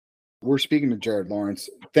We're speaking to Jared Lawrence.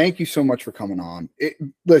 Thank you so much for coming on.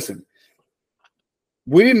 Listen,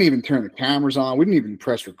 we didn't even turn the cameras on. We didn't even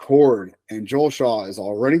press record. And Joel Shaw is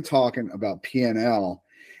already talking about PNL.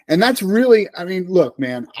 And that's really, I mean, look,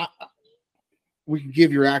 man, we can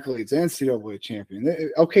give your accolades NCAA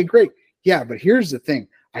champion. Okay, great. Yeah, but here's the thing.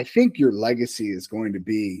 I think your legacy is going to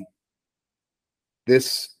be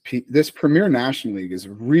this Premier National League is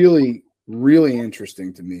really, really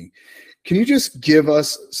interesting to me. Can you just give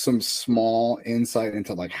us some small insight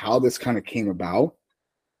into like how this kind of came about?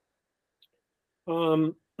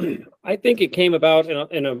 I think it came about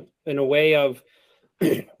in a way of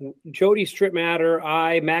Jody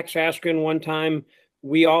Stripmatter, Max Askren one time,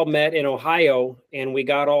 we all met in Ohio and we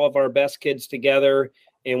got all of our best kids together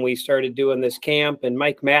and we started doing this camp, and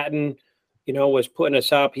Mike Madden, was putting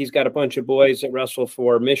us up. He's got a bunch of boys that wrestle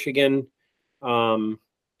for Michigan. We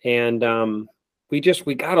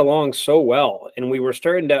got along so well, and we were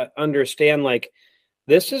starting to understand like,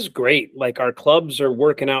 this is great. Like our clubs are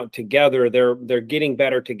working out together. They're getting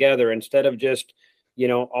better together instead of just,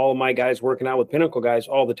 all of my guys working out with Pinnacle guys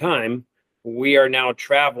all the time. We are now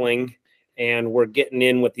traveling and we're getting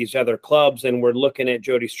in with these other clubs, and we're looking at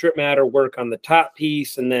Jody Stripmatter work on the top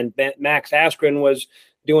piece. And then Max Askren was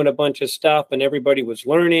doing a bunch of stuff and everybody was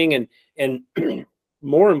learning. And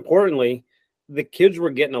more importantly, the kids were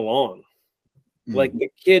getting along. Like the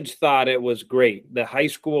kids thought it was great. The high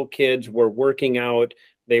school kids were working out.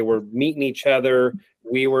 They were meeting each other.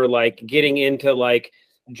 We were like getting into like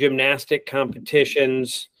gymnastic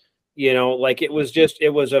competitions, like it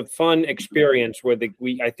was a fun experience where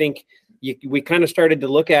we kind of started to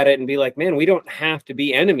look at it and be like, man, we don't have to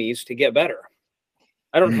be enemies to get better.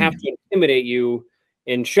 I don't have to intimidate you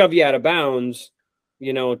and shove you out of bounds,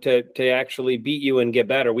 to actually beat you and get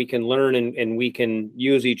better. We can learn and we can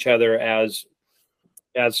use each other as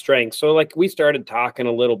strength. So like we started talking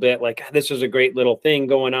a little bit like this is a great little thing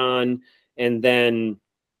going on. And then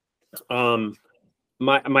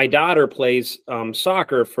my daughter plays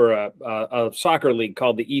soccer for a soccer league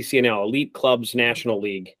called the ECNL, Elite Clubs National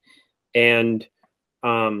League. And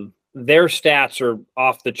their stats are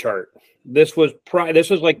off the chart. This was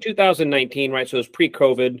like 2019, right? So it was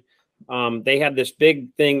pre-COVID. They had this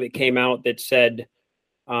big thing that came out that said,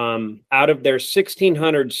 out of their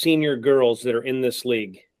 1,600 senior girls that are in this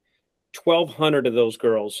league, 1,200 of those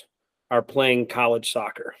girls are playing college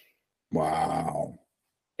soccer. Wow.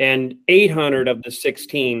 And 800 of the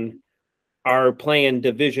 16 are playing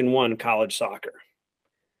Division I college soccer.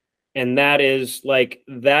 And that is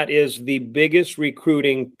the biggest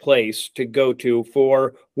recruiting place to go to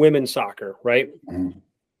for women's soccer, right? Mm-hmm.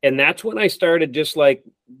 And that's when I started just like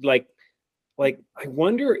I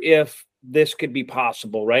wonder if this could be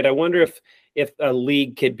possible, right? I wonder if a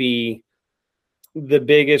league could be the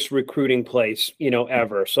biggest recruiting place,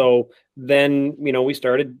 ever. So then, we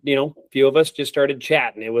started, a few of us just started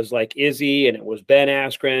chatting. It was like Izzy, and it was Ben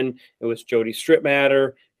Askren, it was Jody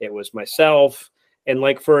Stripmatter, it was myself. And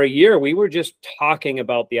like for a year, we were just talking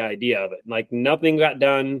about the idea of it. Like nothing got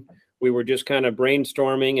done. We were just kind of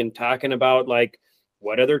brainstorming and talking about like,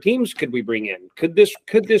 what other teams could we bring in? Could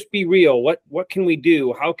this be real? What can we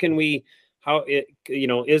do?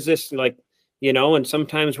 Is this like, and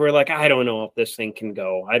sometimes we're like, I don't know if this thing can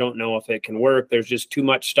go. I don't know if it can work. There's just too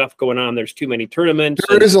much stuff going on. There's too many tournaments.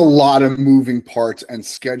 There is a lot of moving parts and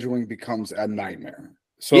scheduling becomes a nightmare.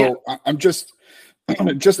 So yeah. I'm just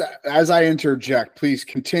as I interject, please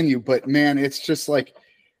continue. But man, it's just like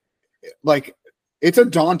it's a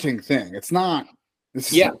daunting thing. It's not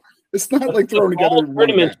like throwing together.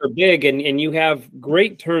 Tournaments are big, and you have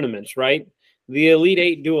great tournaments, right? The Elite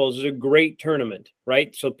Eight Duels is a great tournament,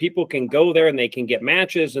 right? So people can go there and they can get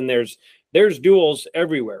matches, and there's duels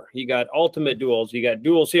everywhere. You got ultimate duels, you got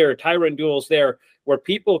duels here, tyrant duels there, where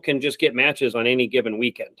people can just get matches on any given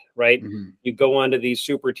weekend, right? Mm-hmm. You go onto these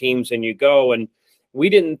super teams and you go, and we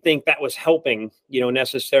didn't think that was helping,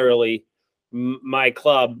 necessarily my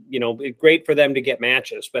club. It's great for them to get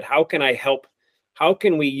matches, but how can I help? How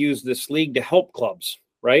can we use this league to help clubs,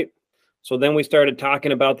 right? So then we started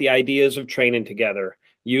talking about the ideas of training together,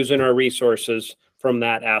 using our resources from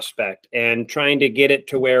that aspect, and trying to get it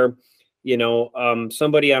to where,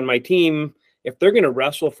 somebody on my team, if they're going to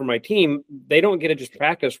wrestle for my team, they don't get to just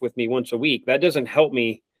practice with me once a week. That doesn't help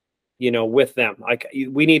me, with them. Like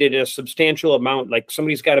we needed a substantial amount. Like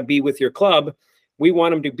somebody's got to be with your club. We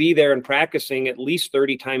want them to be there and practicing at least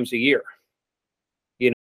 30 times a year.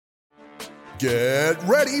 Get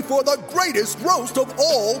ready for the greatest roast of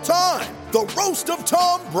all time, the Roast of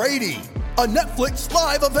Tom Brady, a Netflix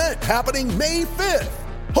live event happening May 5th.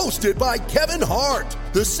 Hosted by Kevin Hart,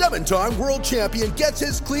 the 7-time world champion gets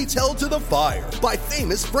his cleats held to the fire by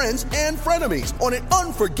famous friends and frenemies on an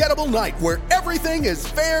unforgettable night where everything is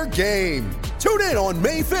fair game. Tune in on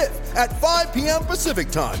May 5th at 5 p.m. Pacific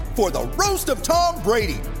time for the Roast of Tom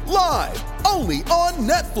Brady, live only on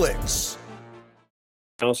Netflix.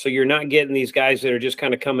 So you're not getting these guys that are just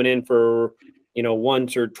kind of coming in for,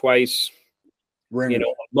 once or twice, a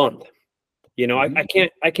month. I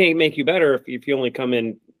can't make you better if you only come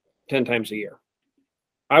in 10 times a year.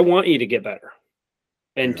 I want you to get better.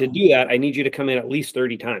 And to do that, I need you to come in at least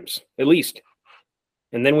 30 times, at least.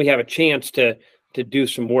 And then we have a chance to do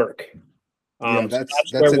some work.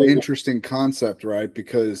 That's an interesting concept, right?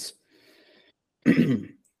 Because,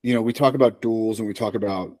 we talk about duels and we talk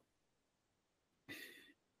about,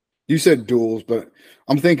 you said duels, but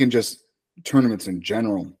I'm thinking just tournaments in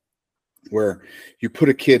general, where you put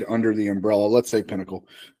a kid under the umbrella, let's say Pinnacle,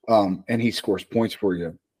 and he scores points for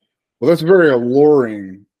you. Well, that's very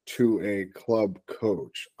alluring to a club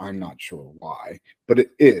coach. I'm not sure why, but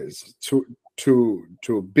it is to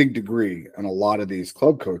a big degree. And a lot of these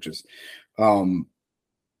club coaches, P&L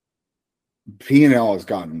has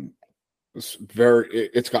gotten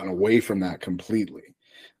it's gotten away from that completely.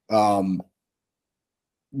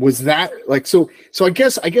 Was that like, so I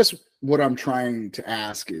guess what I'm trying to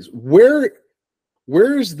ask is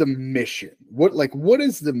where's the mission? What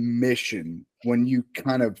is the mission when you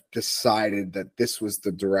kind of decided that this was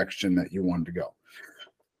the direction that you wanted to go?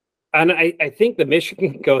 And I think the mission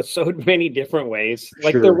can go so many different ways.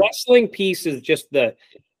 Like Sure. The wrestling piece is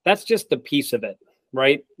that's just the piece of it,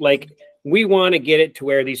 right? Like we want to get it to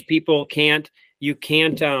where these people you're not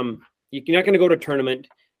going to go to tournament.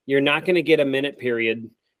 You're not going to get a minute period.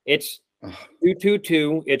 It's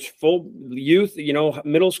 2-2-2. It's full youth,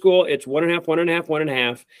 middle school. It's 1.5, 1.5,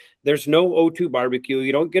 1.5. There's no O2 barbecue.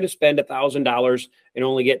 You don't get to spend $1,000 and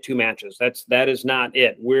only get 2 matches. That is not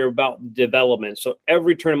it. We're about development. So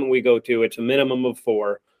every tournament we go to, it's a minimum of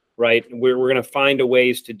 4, right? We're going to find a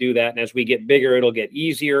ways to do that. And as we get bigger, it'll get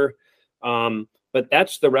easier. But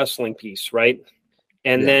that's the wrestling piece, right?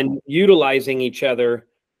 And then utilizing each other,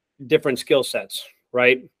 different skill sets,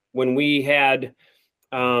 right? When we had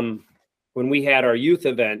our youth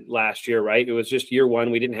event last year, right? It was just year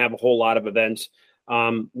 1. We didn't have a whole lot of events.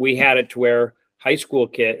 We had it to where high school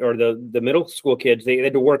kid or the middle school kids, they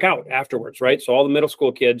had to work out afterwards, right? So all the middle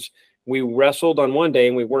school kids, we wrestled on one day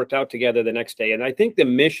and we worked out together the next day. And I think the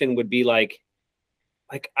mission would be like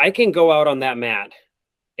I can go out on that mat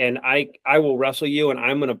and I will wrestle you and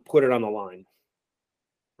I'm going to put it on the line,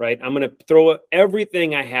 right? I'm going to throw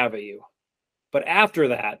everything I have at you. But after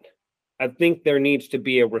that, I think there needs to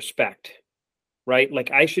be a respect, right? Like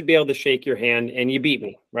I should be able to shake your hand and you beat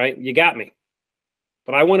me, right? You got me.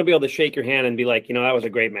 But I want to be able to shake your hand and be like, that was a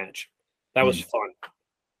great match. That was fun.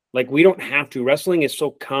 Like we don't have to. Wrestling is so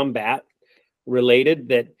combat related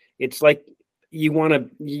that it's like you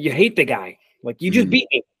hate the guy. Like you just beat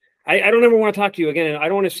me. I don't ever want to talk to you again. And I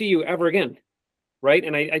don't want to see you ever again. Right.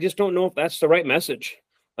 And I just don't know if that's the right message.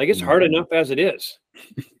 Like it's hard enough as it is.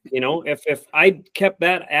 If I kept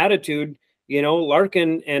that attitude,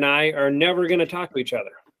 Larkin and I are never going to talk to each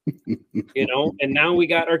other, and now we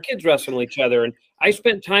got our kids wrestling each other. And I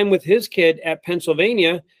spent time with his kid at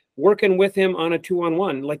Pennsylvania working with him on a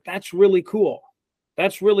 2-on-1. Like, that's really cool.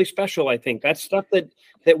 That's really special. I think that's stuff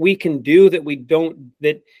that we can do that we don't,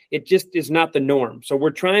 that it just is not the norm. So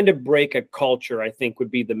we're trying to break a culture, I think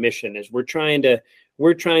would be the mission, is we're trying to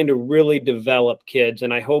really develop kids.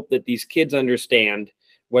 And I hope that these kids understand,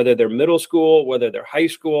 whether they're middle school, whether they're high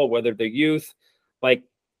school, whether they're youth, like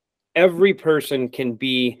every person can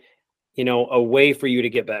be, a way for you to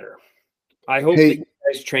get better. I hope that you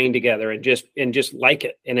guys train together and just like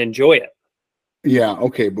it and enjoy it. Yeah.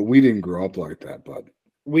 Okay. But we didn't grow up like that, bud.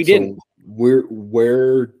 We didn't.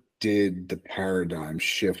 Where did the paradigm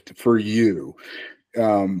shift for you?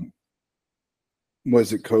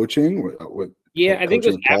 Was it coaching? Yeah, I think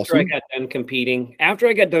it was after I got done competing. After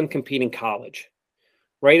I got done competing college,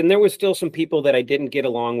 right? And there was still some people that I didn't get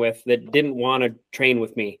along with that didn't want to train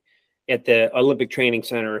with me at the Olympic Training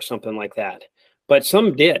Center or something like that. But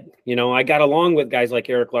some did. I got along with guys like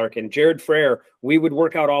Eric Larkin, Jared Frere. We would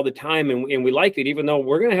work out all the time, and we liked it, even though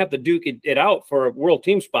we're going to have to duke it out for a world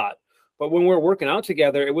team spot. But when we're working out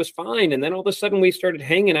together, it was fine. And then all of a sudden we started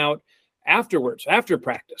hanging out afterwards, after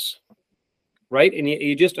practice, right? And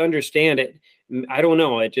you just understand it. I don't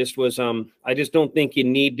know. It just was, I just don't think you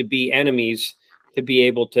need to be enemies to be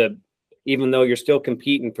able to, even though you're still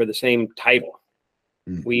competing for the same title.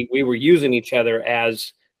 We were using each other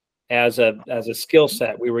as a skill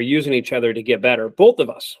set. We were using each other to get better. Both of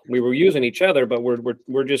us, we were using each other, but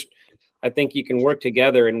we're just I think you can work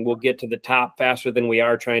together and we'll get to the top faster than we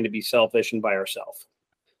are trying to be selfish and by ourselves.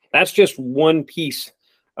 That's just one piece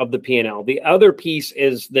of the P&L. The other piece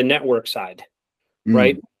is the network side,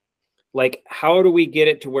 right? Like, how do we get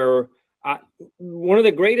it to where one of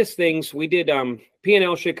the greatest things we did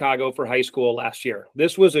P&L Chicago for high school last year.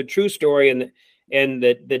 This was a true story. And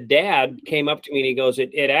the dad came up to me and he goes,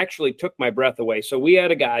 it actually took my breath away. So we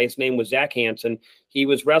had a guy, his name was Zach Hansen. He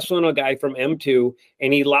was wrestling a guy from M2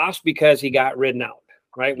 and he lost because he got ridden out,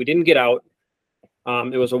 right? We didn't get out.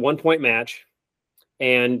 It was a 1-point match.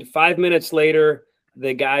 And 5 minutes later,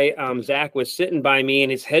 the guy, Zach, was sitting by me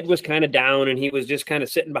and his head was kind of down and he was just kind of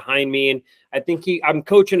sitting behind me. And I think I'm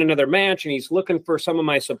coaching another match and he's looking for some of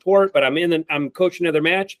my support, but I'm coaching another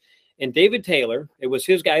match. And David Taylor, it was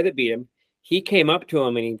his guy that beat him. He came up to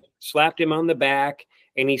him and he slapped him on the back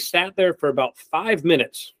and he sat there for about 5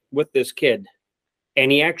 minutes with this kid.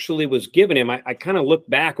 And he actually was giving him, I kind of looked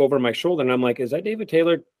back over my shoulder and I'm like, is that David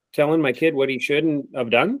Taylor telling my kid what he shouldn't have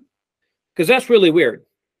done? Because that's really weird,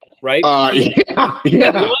 right? One is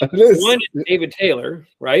David Taylor,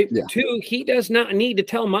 right? Yeah. 2, he does not need to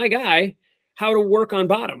tell my guy how to work on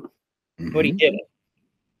bottom, but he did it.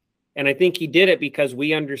 And I think he did it because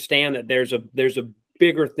we understand that there's a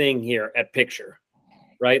bigger thing here at picture,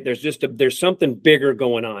 right? There's something bigger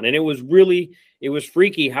going on. And it was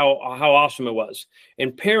freaky how awesome it was.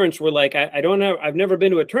 And parents were like, I've never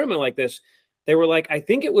been to a tournament like this. They were like, I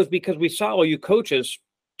think it was because we saw all you coaches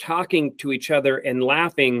talking to each other and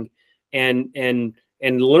laughing and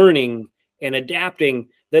learning and adapting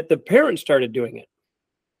that the parents started doing it.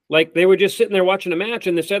 Like they were just sitting there watching a match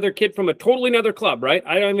and this other kid from a totally another club, right?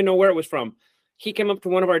 I don't even know where it was from. He came up to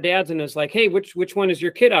one of our dads and was like, hey, which one is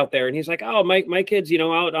your kid out there? And he's like, oh, my kid's,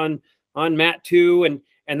 out on mat 2.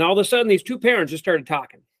 And all of a sudden these 2 parents just started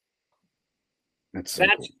talking.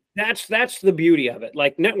 That's the beauty of it.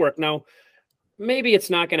 Like network. Now, maybe it's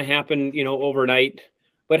not going to happen, overnight,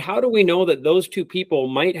 but how do we know that those 2 people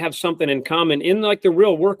might have something in common in like the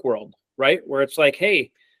real work world, right? Where it's like,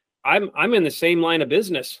 hey, I'm in the same line of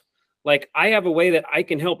business. Like I have a way that I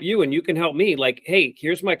can help you and you can help me. Like, hey,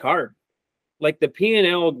 here's my card. Like the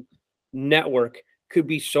P&L network could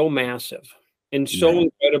be so massive and so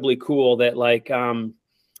incredibly cool that like,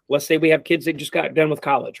 let's say we have kids that just got done with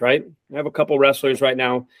college, right? I have a couple wrestlers right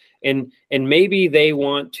now and maybe they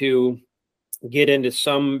want to get into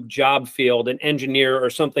some job field, an engineer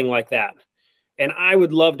or something like that. And I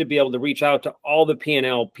would love to be able to reach out to all the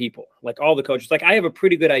P&L people, like all the coaches. Like I have a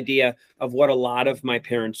pretty good idea of what a lot of my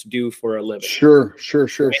parents do for a living. Sure. Sure.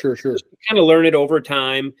 Kind of learn it over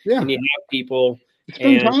time. Yeah. And you have people. You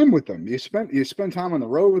spend time with them. You spend time on the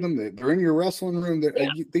road with them. They're in your wrestling room.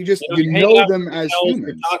 They just, you know them as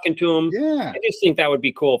humans. You're talking to them. Yeah. I just think that would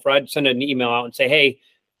be cool for I'd send an email out and say, hey,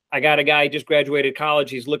 I got a guy just graduated college.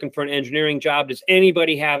 He's looking for an engineering job. Does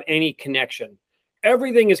anybody have any connection?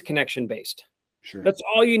 Everything is connection based. Sure. That's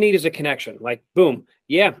all you need is a connection. Like, boom.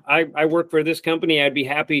 Yeah, I work for this company. I'd be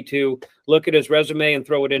happy to look at his resume and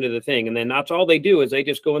throw it into the thing. And then that's all they do is they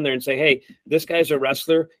just go in there and say, hey, this guy's a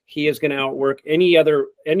wrestler. He is going to outwork any other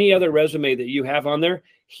resume that you have on there.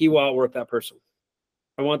 He will outwork that person.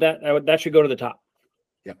 I want that. That should go to the top.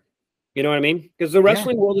 Yeah. You know what I mean? Because the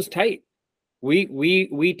wrestling world is tight.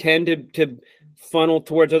 We tend to funnel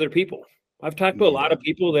towards other people. I've talked to a lot of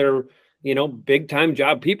people that are, big time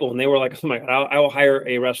job people. And they were like, oh my God, I will hire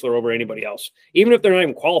a wrestler over anybody else. Even if they're not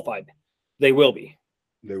even qualified, they will be.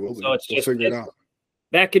 They will be. So it's just, figure it out.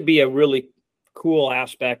 That could be a really cool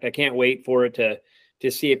aspect. I can't wait for it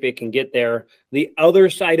to see if it can get there. The other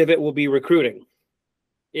side of it will be recruiting.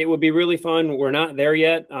 It would be really fun. We're not there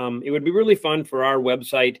yet. It would be really fun for our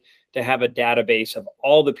website to have a database of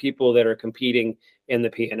all the people that are competing in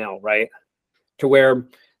the P&L, right? To where,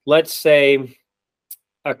 let's say,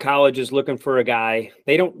 a college is looking for a guy.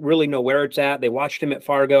 They don't really know where it's at. They watched him at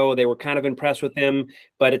Fargo. They were kind of impressed with him,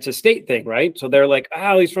 but it's a state thing, right? So they're like,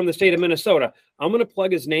 oh, he's from the state of Minnesota. I'm going to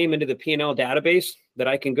plug his name into the P&L database that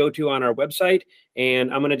I can go to on our website,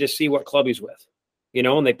 and I'm going to just see what club he's with,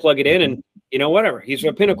 and they plug it in and, whatever. He's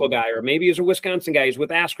a Pinnacle guy, or maybe he's a Wisconsin guy. He's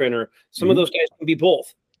with Askren, or some of those guys can be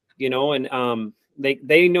both, and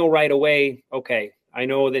they know right away, okay, I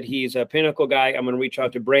know that he's a Pinnacle guy. I'm going to reach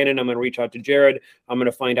out to Brandon. I'm going to reach out to Jared. I'm going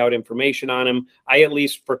to find out information on him. At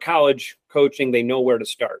least for college coaching, they know where to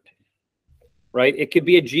start, right? It could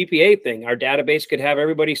be a GPA thing. Our database could have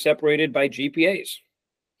everybody separated by GPAs.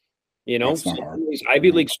 These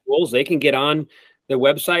Ivy League schools, they can get on the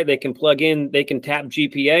website. They can plug in. They can tap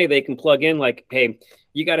GPA. They can plug in like, hey,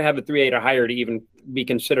 you got to have a 3.8 or higher to even be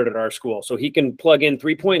considered at our school. So he can plug in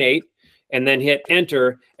 3.8. and then hit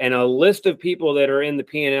enter, and a list of people that are in the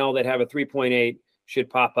P&L that have a 3.8 should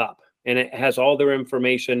pop up. and it has all their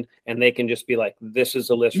information, and they can just be like, this is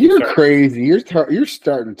the list. You're crazy. You're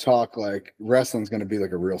starting to talk like wrestling's going to be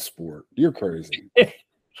like a real sport. You're crazy.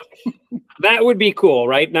 That would be cool,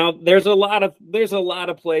 right? Now there's a lot of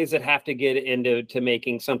plays that have to get into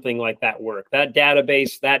making something like that work. That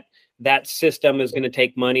database, that system is going to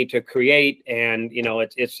take money to create, and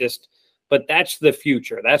it's just, but that's the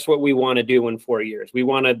future. That's what we want to do in 4 years.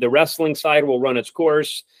 The wrestling side will run its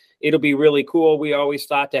course. It'll be really cool. We always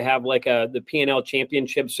thought to have like the P&L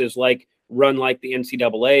championships is like run like the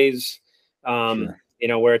NCAAs, Sure.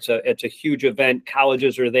 where it's a huge event.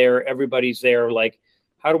 Colleges are there. Everybody's there. Like,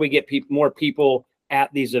 how do we get more people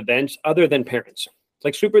at these events other than parents? It's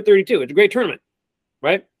like Super 32. It's a great tournament,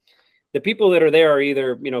 right? The people that are there are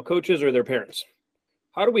either, coaches or their parents.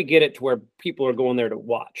 How do we get it to where people are going there to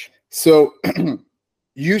watch? So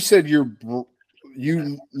you said you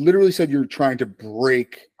literally said you're trying to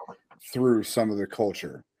break through some of the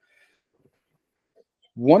culture.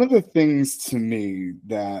 One of the things to me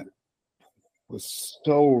that was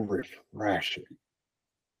so refreshing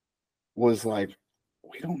was like,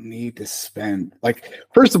 we don't need to spend, like,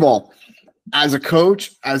 first of all, as a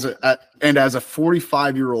coach, as a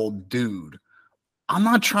 45-year-old dude, I'm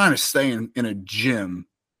not trying to stay in a gym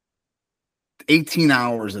 18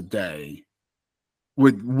 hours a day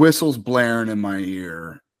with whistles blaring in my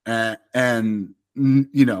ear and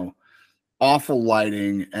awful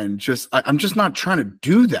lighting, and I'm just not trying to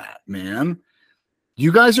do that, man.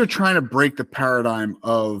 You guys are trying to break the paradigm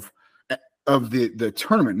of the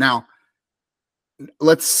tournament. Now,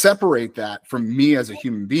 let's separate that from me as a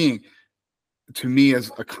human being, to me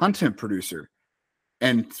as a content producer,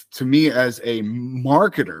 and to me as a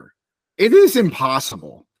marketer. It is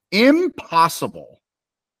impossible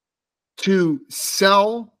to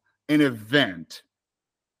sell an event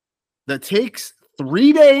that takes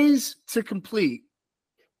 3 days to complete.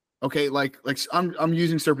 Okay, like I'm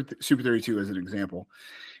using Super 32 as an example.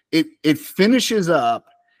 It finishes up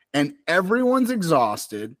and everyone's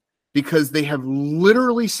exhausted because they have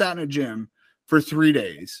literally sat in a gym for 3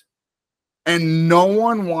 days, and no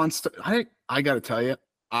one wants to. I got to tell you,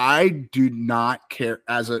 I do not care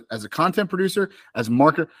as a content producer, as a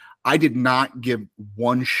marketer. I did not give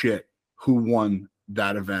one shit who won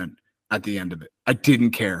that event at the end of it. I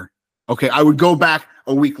didn't care. Okay, I would go back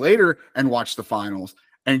a week later and watch the finals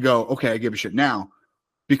and go, okay, I give a shit now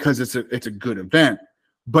because it's a good event.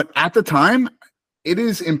 But at the time, it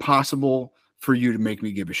is impossible for you to make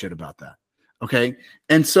me give a shit about that. Okay.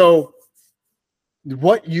 And so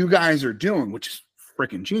what you guys are doing, which is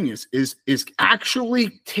freaking genius, is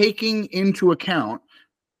actually taking into account,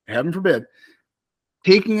 heaven forbid,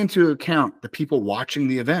 taking into account the people watching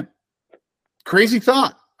the event. Crazy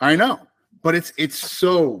thought, I know, but it's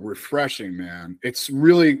so refreshing, man. It's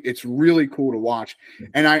really cool to watch.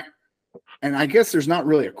 And I guess there's not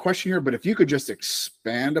really a question here, but if you could just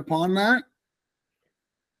expand upon that,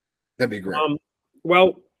 that'd be great.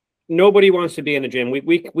 Well, nobody wants to be in the gym.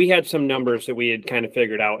 We had some numbers that we had kind of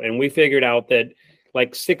figured out, and we figured out that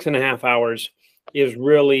like 6.5 hours is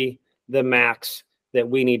really the max that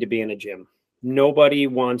we need to be in a gym. Nobody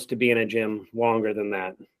wants to be in a gym longer than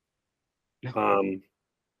that.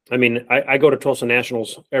 I mean, I go to Tulsa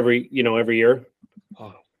Nationals every year.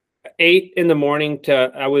 8 in the morning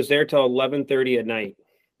I was there till 11:30 at night.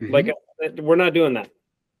 Mm-hmm. Like, we're not doing that.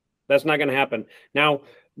 That's not going to happen. Now,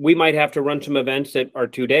 we might have to run some events that are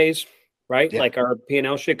 2 days, right? Yeah. Like our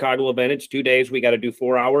P&L Chicago event, it's 2 days. We got to do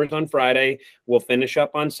 4 hours on Friday. We'll finish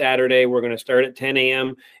up on Saturday. We're going to start at 10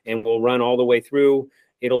 a.m. and we'll run all the way through.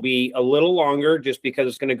 It'll be a little longer just because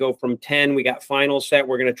it's going to go from 10. We got final set.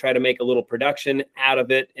 We're going to try to make a little production out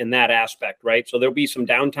of it in that aspect, right? So there'll be some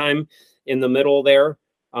downtime in the middle there.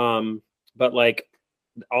 But like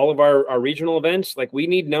all of our regional events, like we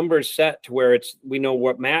need numbers set to where we know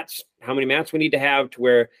how many mats we need to have to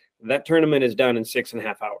where that tournament is done in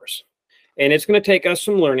 6.5 hours. And it's going to take us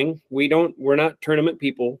some learning. We're not tournament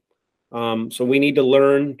people. So we need to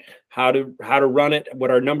learn how to run it,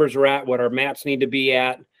 what our numbers are at, what our mats need to be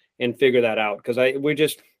at, and figure that out. Because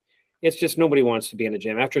it's just nobody wants to be in the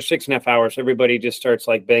gym. After 6.5 hours, everybody just starts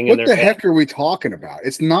like banging their head. What the heck are we talking about?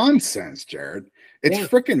 It's nonsense, Jared. It's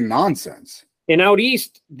freaking nonsense. And out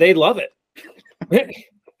east, they love it.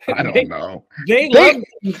 I don't know. They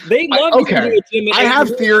love okay. I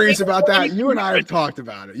have theories about that. You and I have talked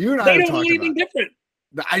about it. You and I have talked about it. They don't know anything different.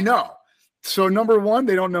 I know. So number one,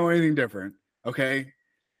 they don't know anything different. Okay.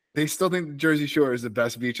 They still think the Jersey Shore is the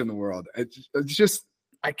best beach in the world. It's just,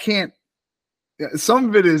 I can't. Some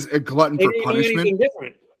of it is a glutton for punishment.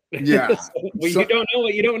 Different. Yeah. You don't know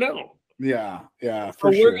what you don't know. Yeah, So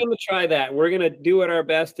we're sure. going to try that. We're going to do our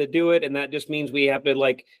best to do it, and that just means we have to,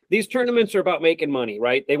 like, these tournaments are about making money,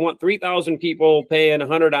 right? They want 3,000 people paying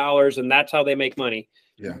 $100, and that's how they make money.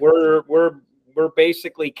 Yeah. We're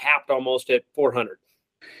basically capped almost at 400.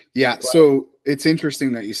 Yeah, Right. So it's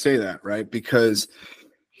interesting that you say that, right? Because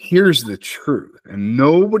here's the truth, and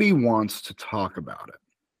nobody wants to talk about it.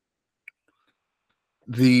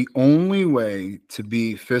 The only way to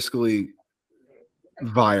be fiscally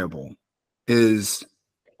viable is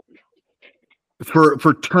for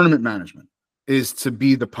tournament management is to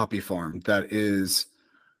be the puppy farm that is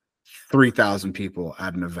 3,000 people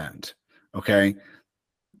at an event. Okay.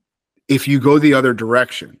 If you go the other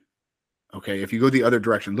direction, look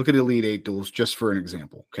at Elite Eight duels just for an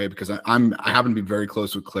example. Okay. Because I happen to be very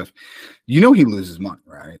close with Cliff. He loses money,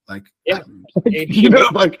 right? Like, Yeah. He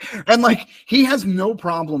has no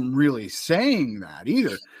problem really saying that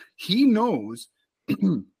either. He knows,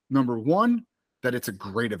 number one, that it's a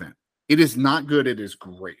great event. It is not good. It is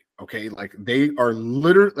great. Okay. Like, they are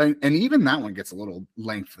literally, and even that one gets a little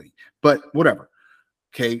lengthy, but whatever.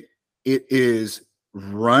 Okay. It is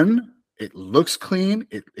run. It looks clean.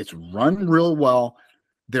 It's run real well.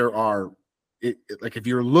 There are, like, if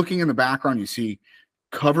you're looking in the background, you see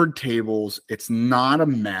covered tables. It's not a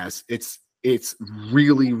mess. It's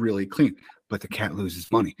really, really clean, but the cat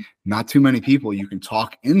loses money. Not too many people you can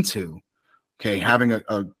talk into, okay, having a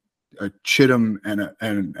Chittum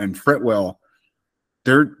and Fretwell,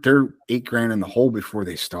 they're $8,000 in the hole before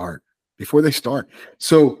they start.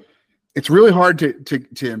 So it's really hard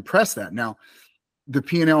to impress that. Now, the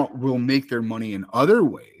P&L will make their money in other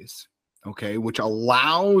ways, okay, which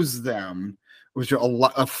affords them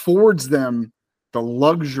the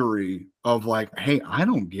luxury of, like, hey, I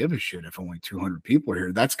don't give a shit if only 200 people are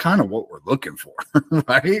here. That's kind of what we're looking for,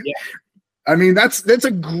 right? Yeah. I mean, that's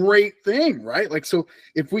a great thing, right? Like, so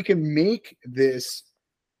if we can make this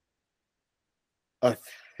a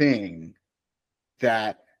thing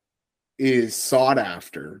that is sought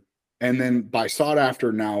after, and then by sought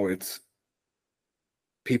after, now it's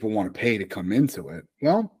people want to pay to come into it.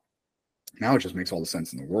 Well, now it just makes all the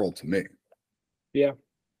sense in the world to me. Yeah.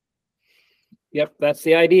 Yep. That's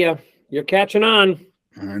the idea. You're catching on.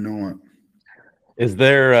 I know it. Is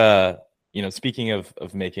there, speaking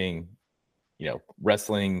of making,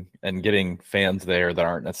 wrestling and getting fans there that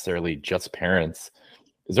aren't necessarily just parents,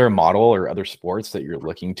 is there a model or other sports that you're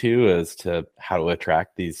looking to as to how to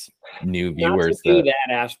attract these new viewers? Not to do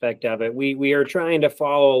that aspect of it. We are trying to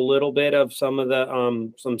follow a little bit of some of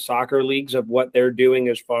the some soccer leagues of what they're doing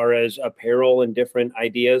as far as apparel and different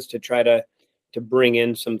ideas to try to bring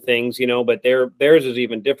in some things, but theirs is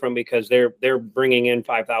even different because they're bringing in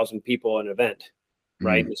 5,000 people an event.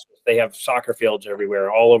 Right. Mm. They have soccer fields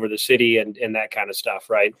everywhere, all over the city and that kind of stuff.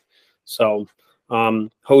 Right. So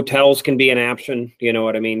hotels can be an option, you know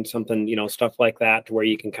what I mean? Something, stuff like that to where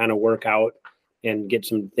you can kind of work out and get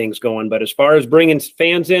some things going. But as far as bringing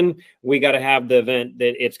fans in, we got to have the event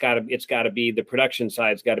that it's got to be, the production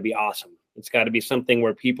side's got to be awesome. It's got to be something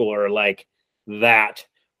where people are like, that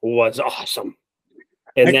was awesome.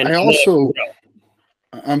 And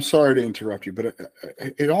I'm sorry to interrupt you, but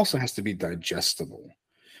it also has to be digestible.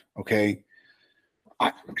 Okay.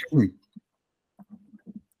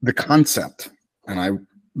 The concept, and I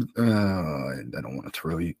don't want to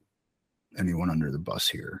throw anyone under the bus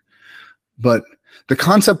here, but the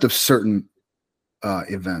concept of certain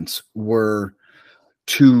events were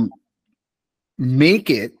to make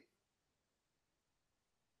it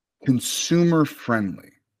consumer friendly.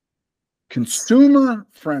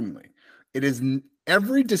 It is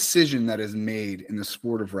every decision that is made in the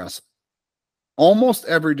sport of wrestling. Almost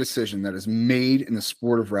every decision that is made in the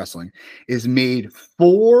sport of wrestling is made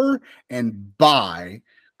for and by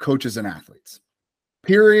coaches and athletes.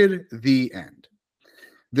 Period. The end.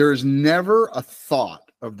 There is never a thought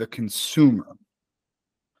of the consumer.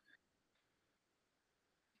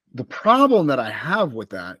 The problem that I have with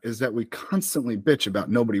that is that we constantly bitch about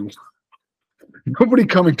nobody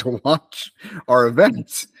coming to watch our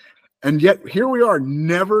events. And yet here we are,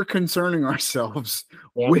 never concerning ourselves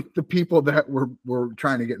with the people that we're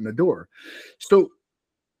trying to get in the door. So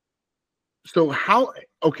how,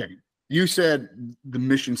 okay, you said the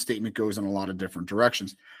mission statement goes in a lot of different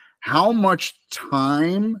directions. How much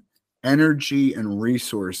time, energy, and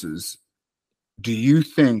resources do you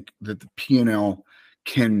think that the P&L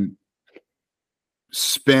can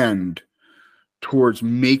spend towards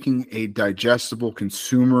making a digestible,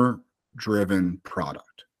 consumer-driven product?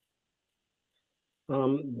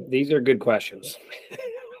 These are good questions.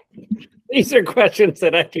 These are questions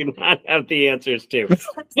that I do not have the answers to.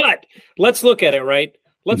 But let's look at it, right?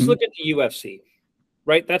 Let's look at the UFC.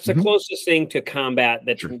 right? That's the closest thing to combat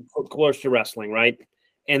that's close to wrestling, right?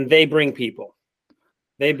 And they bring people.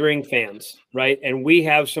 They bring fans, right? And we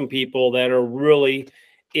have some people that are really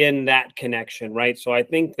in that connection, right? So I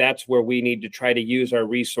think that's where we need to try to use our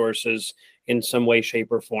resources in some way,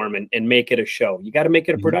 shape, or form and make it a show. You got to make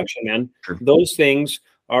it a production, man. Sure. Those things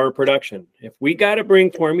are a production. If we got to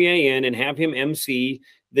bring Cormier in and have him MC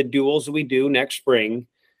the duels we do next spring,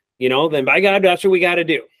 then by God, that's what we got to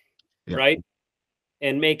do, right?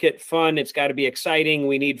 And make it fun. It's got to be exciting.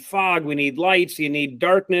 We need fog. We need lights. You need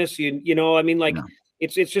darkness.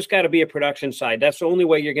 It's just got to be a production side. That's the only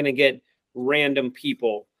way you're going to get random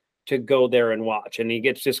people to go there and watch. And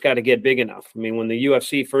just got to get big enough. I mean, when the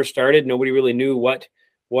UFC first started, nobody really knew what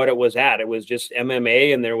it was at. It was just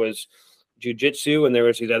MMA, and there was jiu-jitsu, and there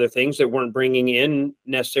was these other things that weren't bringing in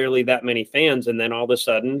necessarily that many fans. And then all of a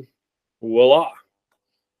sudden, voila,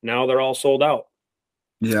 now they're all sold out.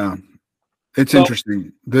 Yeah. It's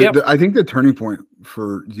interesting. I think the turning point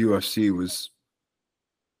for UFC was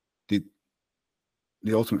the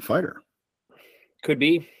Ultimate Fighter. Could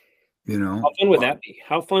be. How fun would that be?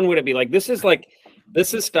 How fun would it be? This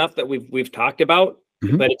is stuff that we've talked about,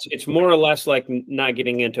 but it's more or less like not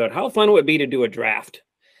getting into it. How fun would it be to do a draft?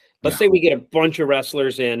 Let's say we get a bunch of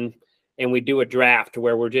wrestlers in and we do a draft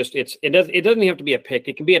where we're just it doesn't have to be a pick.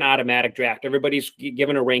 It can be an automatic draft. Everybody's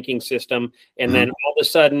given a ranking system, and then all of a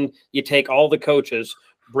sudden you take all the coaches.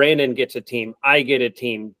 Brandon gets a team. I get a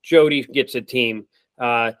team. Jody gets a team.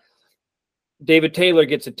 David Taylor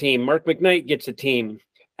gets a team. Mark McKnight gets a team.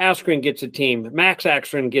 Askren gets a team. Max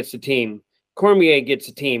Askren gets a team. Cormier gets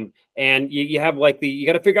a team. And you have you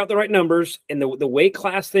got to figure out the right numbers, and the weight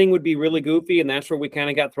class thing would be really goofy, and that's where we kind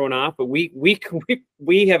of got thrown off. But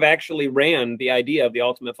we have actually ran the idea of the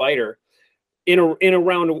Ultimate Fighter in a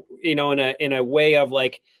round, in a way of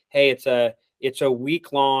hey, it's a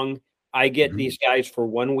week long. I get these guys for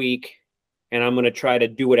 1 week, and I'm going to try to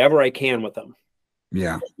do whatever I can with them.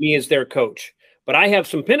 Yeah, me as their coach, but I have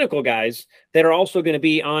some Pinnacle guys that are also going to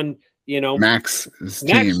be on. Max's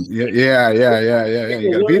team. Yeah. You got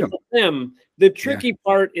to beat them. The tricky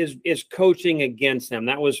part is coaching against them.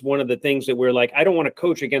 That was one of the things that we're I don't want to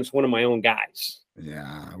coach against one of my own guys.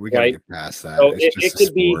 Yeah, we got to get past that. So it's just a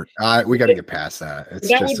sport. We got to get past that.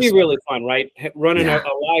 That would be really fun, right? Running a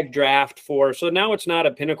live draft so now it's not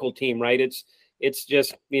a Pinnacle team, right? It's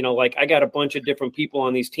just, I got a bunch of different people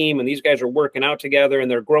on these team, and these guys are working out together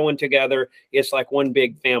and they're growing together. It's like one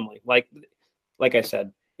big family. Like I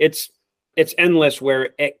said, it's endless where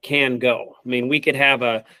it can go. I mean, we could have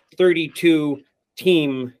a 32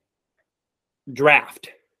 team draft.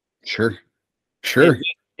 Sure.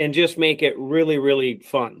 And just make it really, really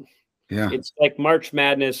fun. Yeah. It's like March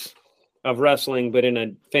Madness of wrestling, but in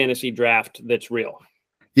a fantasy draft that's real.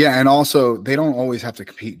 Yeah. And also they don't always have to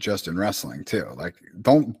compete just in wrestling too.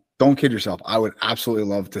 Don't kid yourself. I would absolutely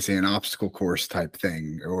love to see an obstacle course type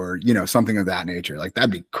thing or, something of that nature.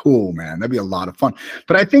 That'd be cool, man. That'd be a lot of fun.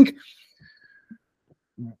 But I think,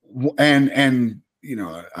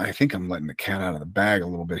 I think I'm letting the cat out of the bag a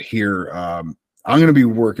little bit here. I'm going to be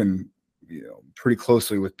working, pretty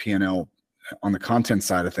closely with PNL on the content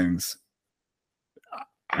side of things.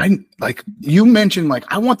 You mentioned,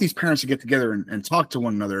 I want these parents to get together and talk to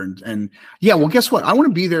one another. And well, guess what? I want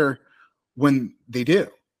to be there when they do.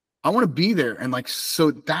 I want to be there. And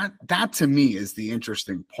so that to me is the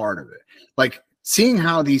interesting part of it. Seeing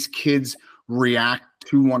how these kids react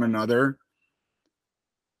to one another.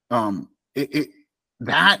 That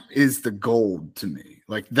is the gold to me.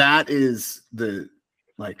 That is the,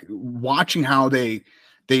 watching how they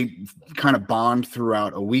kind of bond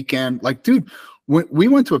throughout a weekend. Dude, when we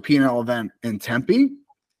went to a P&L event in Tempe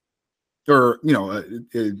or,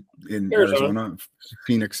 in Arizona,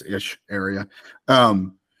 Phoenix-ish area.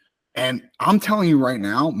 And I'm telling you right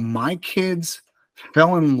now, my kids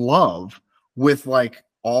fell in love with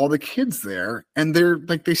all the kids there, and they're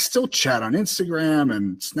they still chat on Instagram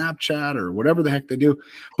and Snapchat or whatever the heck they do.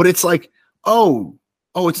 But it's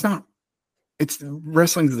it's not, it's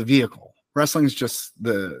wrestling's the vehicle. Wrestling's just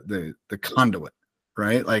the conduit,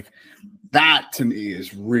 right? That to me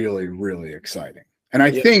is really, really exciting. And I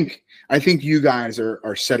think you guys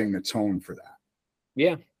are setting the tone for that.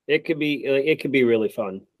 Yeah. It could be really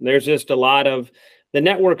fun. There's just a lot of the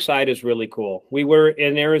network side is really cool. We were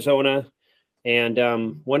in Arizona, and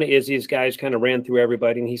one of Izzy's guys kind of ran through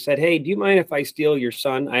everybody, and he said, "Hey, do you mind if I steal your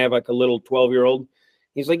son? I have a little 12-year-old."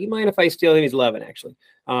 He's like, "You mind if I steal him?" He's 11, actually.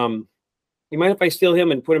 You mind if I steal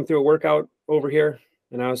him and put him through a workout over here?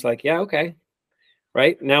 And I was like, "Yeah, okay."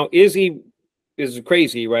 Right now, Izzy is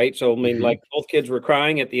crazy, right? So I mean, both kids were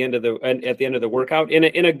crying at the end of the workout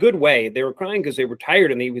in a good way. They were crying because they were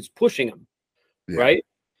tired and he was pushing them, right?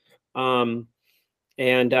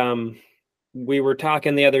 We were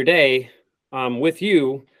talking the other day with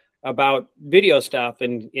you about video stuff,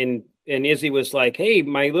 and Izzy was like, hey,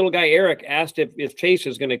 my little guy Eric asked if Chase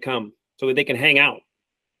is going to come so they can hang out.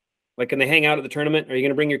 Like, can they hang out at the tournament? Are you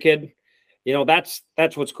going to bring your kid? You know, that's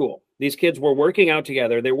what's cool. These kids were working out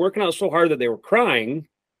together. They're working out so hard that they were crying.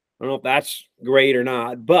 I don't know if that's great or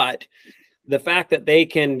not, but the fact that they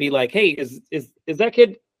can be like, hey, is that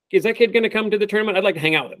kid going to come to the tournament? I'd like to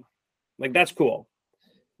hang out with him. Like, that's cool.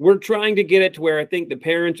 We're trying to get it to where I think the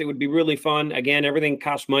parents, it would be really fun. Again, everything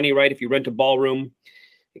costs money, right? If you rent a ballroom,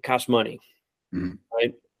 it costs money,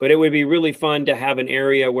 right? But it would be really fun to have an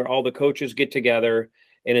area where all the coaches get together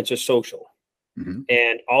and it's a social.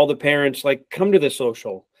 And all the parents like, come to the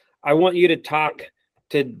social. I want you to talk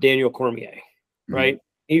to Daniel Cormier, right?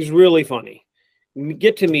 He's really funny.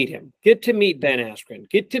 Get to meet him. Get to meet Ben Askren.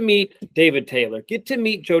 Get to meet David Taylor. Get to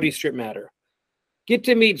meet Jody Stripmatter. Get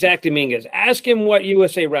to meet Zach Dominguez. Ask him what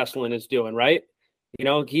USA Wrestling is doing, right? You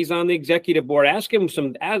know, he's on the executive board. Ask him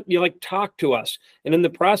talk to us. And in the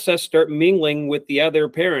process, start mingling with the other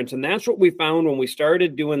parents. And that's what we found when we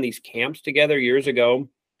started doing these camps together years ago.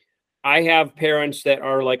 I have parents that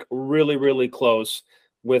are like really, really close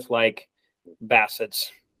with like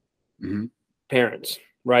Bassett's parents,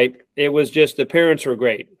 right? It was just, the parents were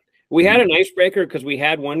great. We had an icebreaker because we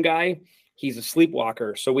had one guy, he's a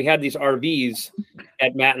sleepwalker. So we had these RVs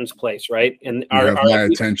at Matten's place, right? And you have my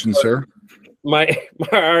attention, sir. My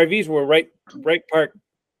RVs were right parked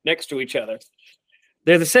next to each other.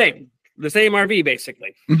 They're the same RV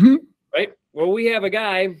basically, right? Well, we have a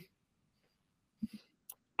guy.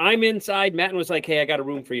 I'm inside. Matten was like, hey, I got a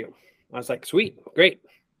room for you. I was like, sweet, great.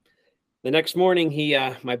 The next morning,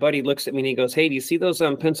 my buddy looks at me and he goes, hey, do you see those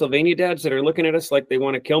Pennsylvania dads that are looking at us like they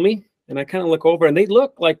want to kill me? And I kind of look over and they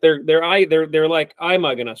look like they're like eye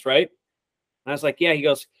mugging us, right? And I was like, yeah. He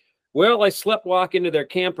goes, well, I slept walk into their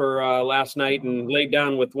camper last night and laid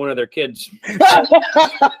down with one of their kids.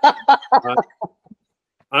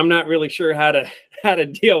 I'm not really sure how to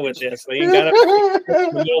deal with this. So he got up in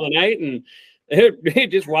the middle of the night and he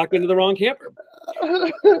just walked into the wrong camper.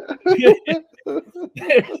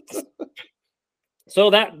 So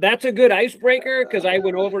that's a good icebreaker, because I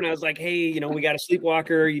went over and I was like, hey, you know, we got a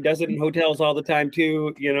sleepwalker. He does it in hotels all the time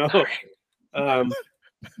too, you know.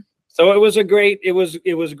 So it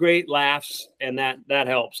was great laughs, and that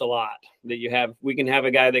helps a lot. That we can have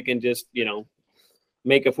a guy that can just, you know,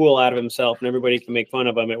 make a fool out of himself and everybody can make fun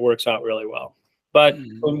of him. It works out really well. But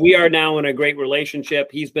we are now in a great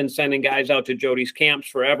relationship. He's been sending guys out to Jody's camps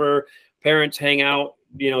forever. Parents hang out,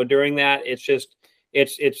 you know, during that. It's just,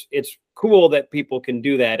 it's cool that people can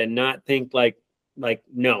do that and not think like,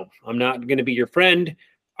 no, I'm not going to be your friend.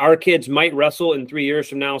 Our kids might wrestle in 3 years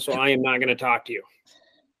from now, so I am not going to talk to you.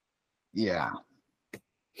 Yeah.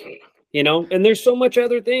 You know, and there's so much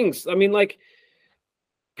other things. I mean, like,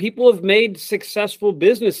 people have made successful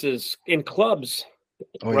businesses in clubs.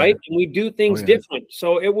 Right. And we do things different.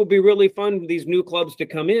 So it will be really fun for these new clubs to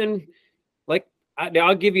come in. Like,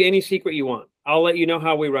 I'll give you any secret you want. I'll let you know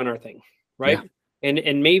how we run our thing. Right. Yeah.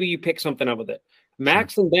 And maybe you pick something up with it.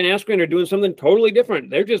 Max and Ben Askren are doing something totally different.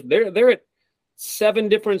 They're at 7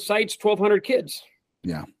 different sites, 1,200 kids.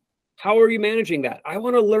 Yeah. How are you managing that? I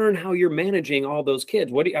want to learn how you're managing all those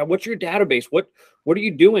kids. What's your database? What are you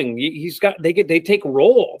doing? They take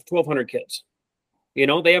roll of 1,200 kids. You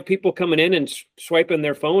know, they have people coming in and swiping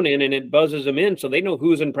their phone in, and it buzzes them in, so they know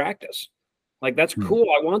who's in practice. Like, that's cool.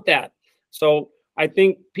 I want that. So I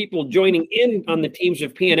think people joining in on the teams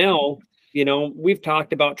of P&L, you know, we've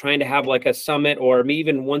talked about trying to have like a summit, or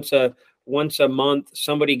even once a month,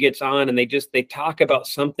 somebody gets on and they talk about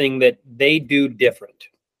something that they do different.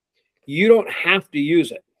 You don't have to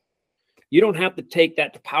use it. You don't have to take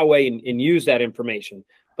that to Poway and use that information,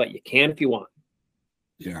 but you can if you want.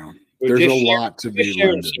 Yeah. There's a lot to be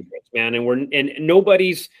learned, secrets, man, and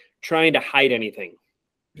nobody's trying to hide anything.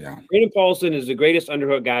 Yeah, Brandon Paulson is the greatest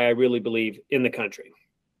underhook guy, I really believe, in the country.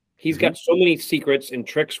 He's got so many secrets and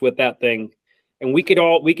tricks with that thing, and we could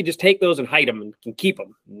just take those and hide them and keep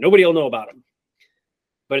them. Nobody will know about them.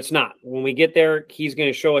 But it's not. When we get there, he's going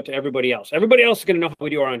to show it to everybody else. Everybody else is going to know how we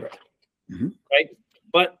do our underhook, right?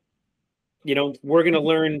 But you know, we're going to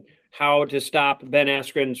learn how to stop Ben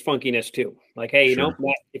Askren's funkiness too. Like, hey, you know,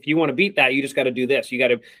 if you want to beat that, you just got to do this. You got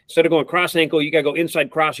to, instead of going cross ankle, you got to go inside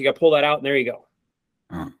cross. You got to pull that out, and there you go.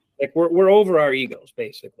 Like, we're over our egos,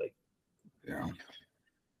 basically. Yeah.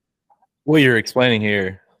 What you're explaining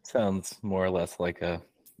here sounds more or less like a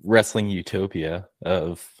wrestling utopia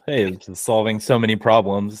of, hey, it's solving so many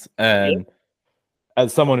problems. And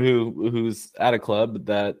as someone who's at a club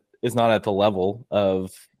that is not at the level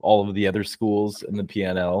of all of the other schools in the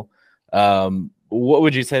PNL. What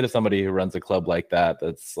would you say to somebody who runs a club like that?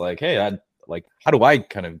 That's like, hey, how do I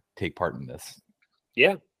kind of take part in this?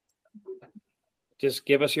 Yeah. Just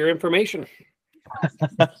give us your information.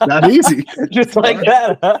 Not easy. Just like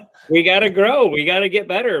that. Huh? We got to grow. We got to get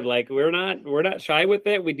better. Like we're not shy with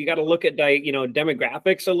it. We got to look at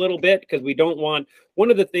demographics a little bit, because we don't want,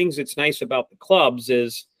 one of the things that's nice about the clubs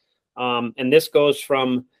is, and this goes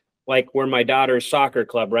from like where my daughter's soccer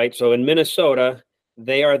club, right? So in Minnesota,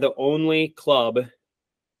 they are the only club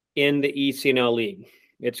in the ECNL league.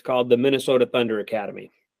 It's called the Minnesota Thunder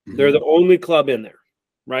Academy. Mm-hmm. They're the only club in there,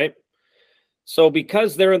 right? So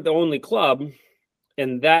because they're the only club,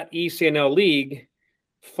 and that ECNL league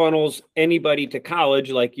funnels anybody to college,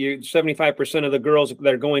 like 75% of the girls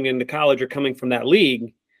that are going into college are coming from that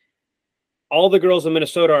league. All the girls in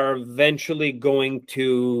Minnesota are eventually going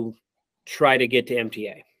to try to get to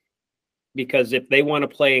MTA, because if they want to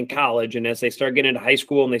play in college, and as they start getting into high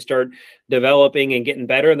school and they start developing and getting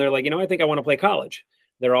better, and they're like, I think I want to play college,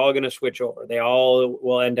 they're all going to switch over. They all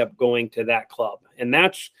will end up going to that club. And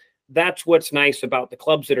that's what's nice about the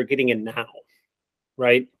clubs that are getting in now,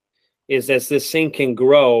 right? Is as this thing can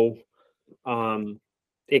grow,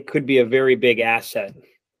 it could be a very big asset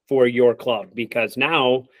for your club, because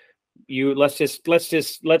now let's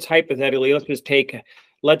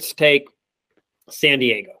take San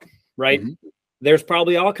Diego, right? Mm-hmm. There's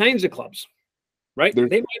probably all kinds of clubs, right? They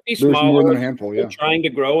might be smaller, more than a handful, yeah. They're trying to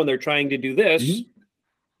grow and they're trying to do this. Mm-hmm.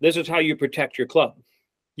 This is how you protect your club.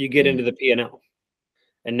 You get into the P&L.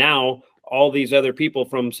 And now all these other people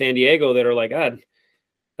from San Diego that are like, God,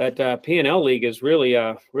 that P&L league is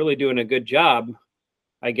really doing a good job.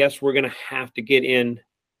 I guess we're going to have to get in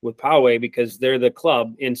with Poway, because they're the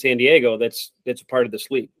club in San Diego that's a part of this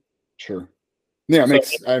league. Sure. Yeah,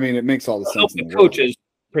 it makes all the sense. Help the coaches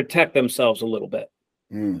protect themselves a little bit.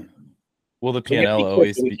 Mm. Will the P&L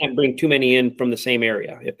always be? We can't bring too many in from the same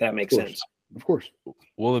area, if that makes sense. Of course.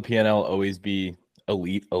 Will the P&L always be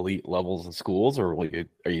elite levels of schools, or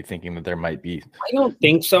are you thinking that there might be? I don't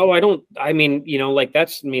think so. We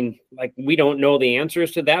don't know the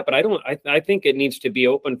answers to that, but I think it needs to be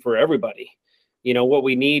open for everybody. What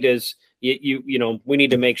we need is we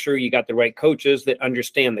need to make sure you got the right coaches that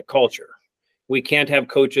understand the culture. We can't have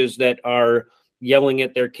coaches that are yelling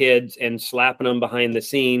at their kids and slapping them behind the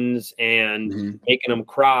scenes and making them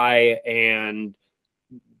cry, and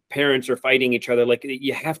parents are fighting each other. Like,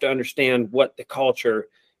 you have to understand what the culture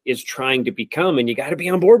is trying to become, and you got to be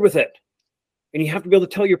on board with it. And you have to be able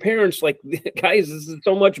to tell your parents, like, guys, this is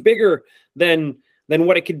so much bigger than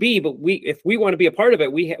what it could be. But if we want to be a part of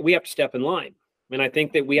it, we have to step in line. And I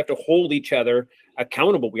think that we have to hold each other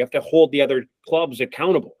accountable. We have to hold the other clubs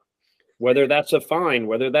accountable, whether that's a fine,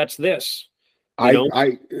 whether that's this.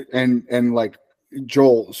 And like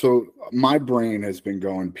Joel, so my brain has been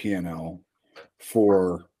going P&L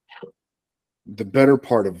for the better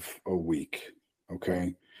part of a week.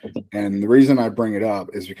 Okay. And the reason I bring it up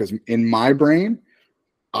is because in my brain,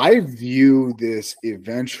 I view this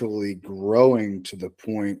eventually growing to the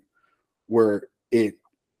point where it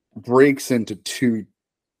breaks into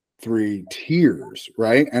 2-3 tiers,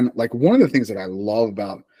 right? And like, one of the things that I love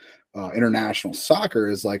about international soccer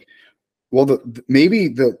is like, well, maybe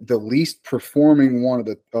the least performing one of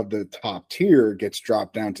the top tier gets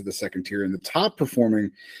dropped down to the second tier, and the top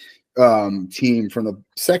performing team from the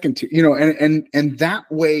second tier, and that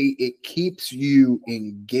way it keeps you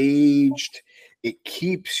engaged. It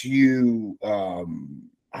keeps you,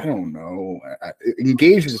 I don't know,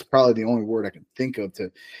 engaged is probably the only word I can think of to,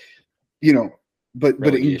 but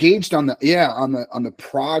engaged on the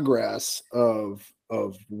progress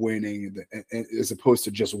of winning as opposed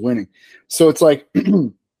to just winning. So it's like,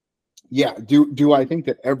 yeah, do I think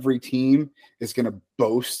that every team is going to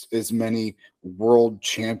boast as many world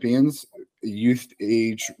champions, youth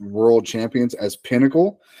age world champions as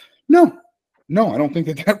Pinnacle? No, I don't think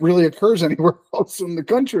that really occurs anywhere else in the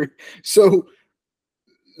country. So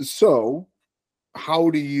how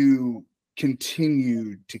do you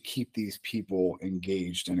continue to keep these people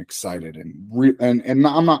engaged and excited and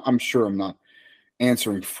I'm sure I'm not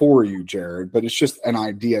answering for you, Jared, but it's just an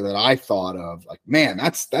idea that I thought of, like, man,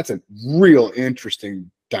 that's a real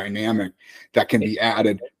interesting dynamic that can be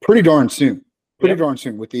added pretty darn soon with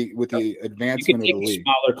the advancement of the league.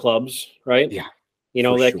 Smaller clubs, right? Yeah.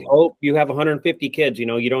 Sure. You have 150 kids, you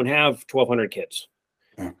don't have 1,200 kids.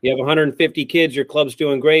 Yeah. You have 150 kids, your club's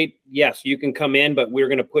doing great. Yes, you can come in, but we're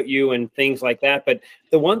going to put you in things like that. But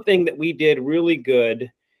the one thing that we did really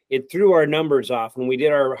good, it threw our numbers off. When we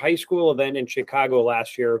did our high school event in Chicago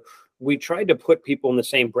last year, we tried to put people in the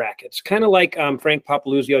same brackets, kind of like Frank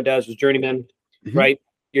Papaluzio does with Journeyman, right?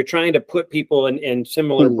 You're trying to put people in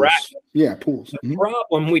similar Pools. brackets. Yeah, pools. The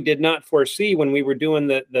problem we did not foresee when we were doing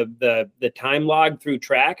the time log through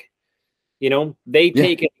track, they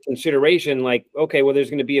take into consideration like, okay, well, there's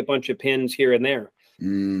going to be a bunch of pins here and there.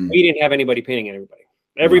 We didn't have anybody pinning anybody.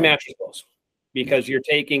 Every match was close because you're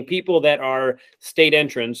taking people that are state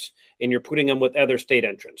entrants and you're putting them with other state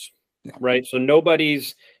entrants, right? So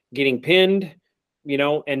nobody's getting pinned,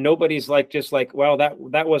 and nobody's just like, well, that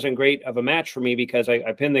wasn't great of a match for me because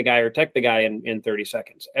I pinned the guy or teched the guy in 30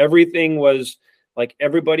 seconds. Everything was like,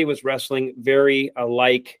 everybody was wrestling very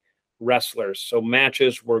alike wrestlers. So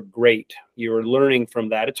matches were great. You were learning from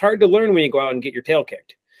that. It's hard to learn when you go out and get your tail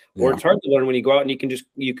kicked, or it's hard to learn when you go out and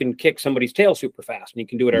you can kick somebody's tail super fast and you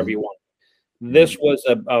can do whatever you want. This was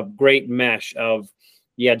a great mesh of,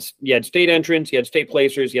 you had state entrants, you had state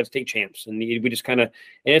placers, you had state champs, and we just kind of,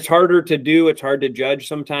 and it's harder to do, it's hard to judge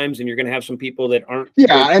sometimes, and you're going to have some people that aren't.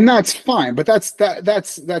 Yeah, and that's fine, but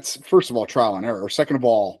that's first of all trial and error. Second of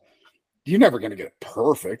all, you're never going to get it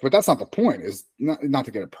perfect, but that's not the point. Is not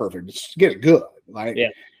to get it perfect, just get it good, like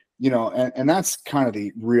and that's kind of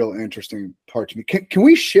the real interesting part to me. Can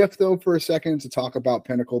we shift though for a second to talk about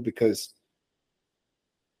Pinnacle, because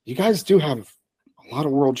you guys do have a lot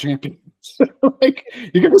of world champions. Like,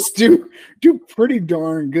 you guys do pretty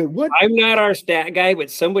darn good. What? I'm not our stat guy,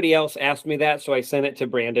 but somebody else asked me that, so I sent it to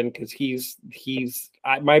Brandon because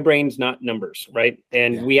my brain's not numbers, right?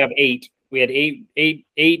 And we have 8. We had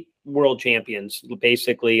eight world champions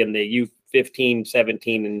basically in the U15,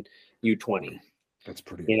 17, and U20. That's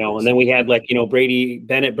pretty. And then we had Brady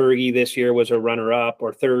Bennett Berge this year was a runner-up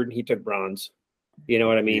or third. He took bronze. You know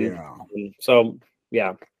what I mean? Yeah. So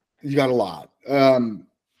yeah, you got a lot.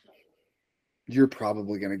 You're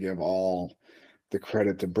probably going to give all the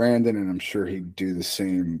credit to Brandon, and I'm sure he'd do the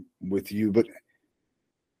same with you. But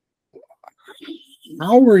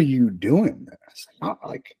how are you doing this? How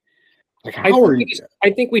are you?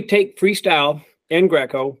 I think we take freestyle and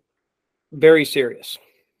Greco very serious,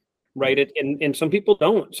 right? And some people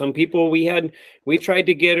don't. Some people we tried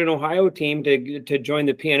to get an Ohio team to join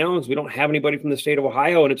the P&Ls. We don't have anybody from the state of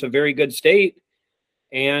Ohio, and it's a very good state.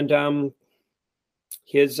 And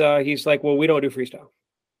he's like, well, we don't do freestyle.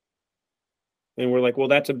 And we're like, well,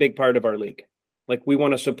 that's a big part of our league. Like, we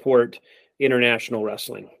want to support international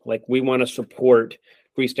wrestling. Like, we want to support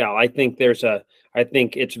freestyle. I think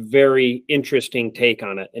it's very interesting take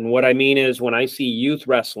on it. And what I mean is, when I see youth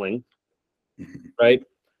wrestling, right,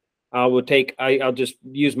 I'll just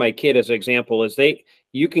use my kid as an example,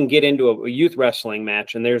 you can get into a youth wrestling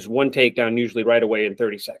match and there's one takedown usually right away in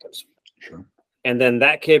 30 seconds. Sure. And then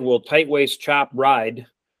that kid will tight waist chop ride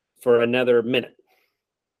for another minute.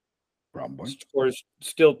 Probably. Or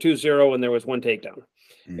still 2-0 and there was one takedown.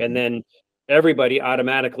 And then everybody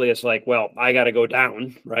automatically is like, well, I got to go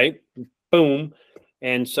down, right? Boom.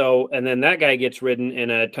 And then that guy gets ridden in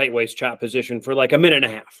a tight waist chop position for like a minute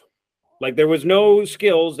and a half. Like, there was no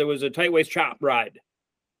skills. There was a tight waist chop ride.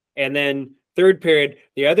 And then third period,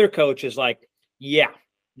 the other coach is like, yeah,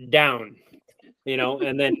 down.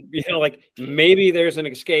 And then, like, maybe there's an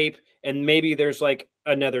escape and maybe there's like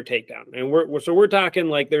another takedown. And we're talking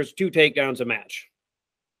like there's 2 takedowns a match.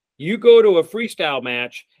 You go to a freestyle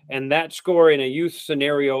match and that score in a youth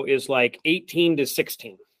scenario is like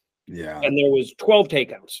 18-16. Yeah. And there was 12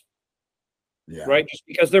 takedowns. Yeah. Right. Just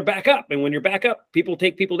because they're back up. And when you're back up, people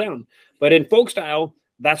take people down. But in folk style,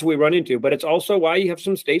 that's what we run into. But it's also why you have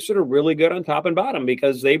some states that are really good on top and bottom,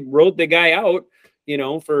 because they rode the guy out,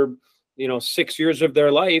 for 6 years of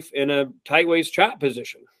their life in a tight waist chop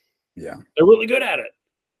position. Yeah. They're really good at it.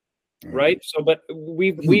 Right. So, but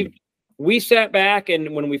we sat back,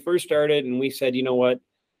 and when we first started, and we said, you know what,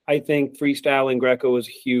 I think freestyle and Greco is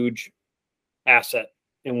a huge asset,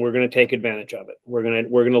 and we're going to take advantage of it. We're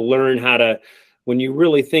going to learn how to, when you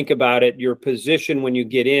really think about it, your position when you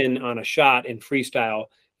get in on a shot in freestyle,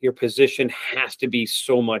 your position has to be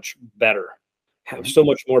so much better, have so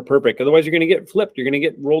much more perfect. Otherwise, you're going to get flipped. You're going to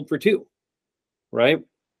get rolled for 2, right?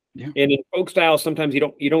 Yeah. And in folk style, sometimes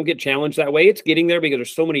you don't get challenged that way. It's getting there because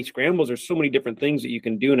there's so many scrambles. There's so many different things that you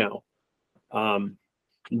can do now.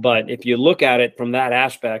 But if you look at it from that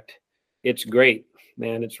aspect, it's great,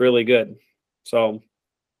 man. It's really good. So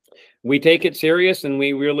we take it serious and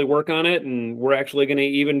we really work on it. And we're actually going to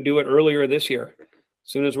even do it earlier this year.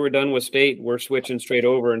 As soon as we're done with state, we're switching straight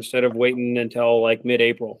over instead of waiting until like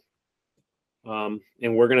mid-April. And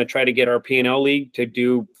we're going to try to get our P&L league to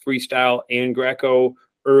do freestyle and Greco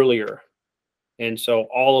earlier. And so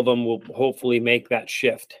all of them will hopefully make that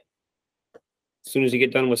shift. As soon as you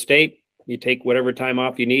get done with state, You take whatever time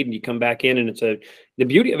off you need and you come back in, and the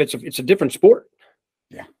beauty of it's a different sport.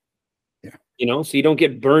 Yeah. Yeah. You know, so you don't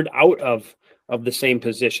get burned out of the same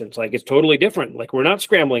positions. Like, it's totally different. Like, we're not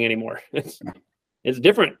scrambling anymore. It's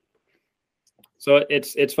different. So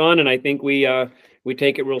it's fun. And I think we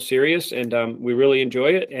take it real serious, and we really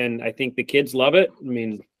enjoy it. And I think the kids love it. I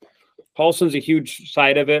mean, Paulson's a huge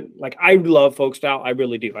side of it. Like, I love folk style. I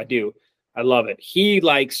really do. I love it. He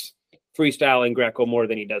likes freestyle and Greco more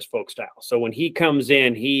than he does folk style. So when he comes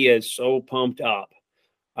in, he is so pumped up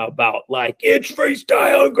about, like, it's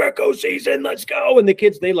freestyle and Greco season, let's go. And the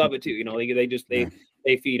kids, they love it too. You know,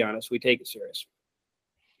 they feed on us. We take it serious.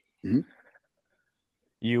 Mm-hmm.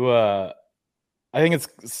 I think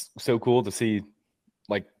it's so cool to see,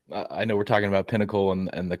 like, I know we're talking about Pinnacle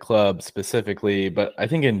and the club specifically, but I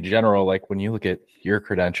think in general, like, when you look at your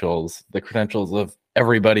credentials, the credentials of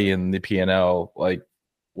everybody in the PNL, like,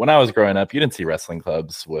 when I was growing up, you didn't see wrestling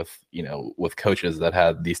clubs with coaches that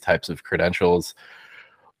had these types of credentials.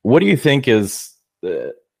 What do you think is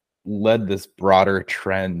led this broader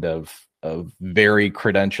trend of very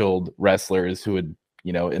credentialed wrestlers who would,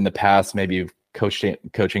 in the past maybe have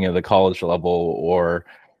coaching at the college level, or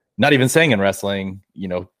not even saying in wrestling,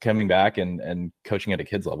 coming back and coaching at a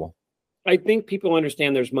kid's level? I think people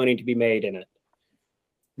understand there's money to be made in it.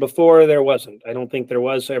 Before, there wasn't. I don't think there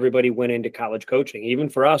was. So everybody went into college coaching. Even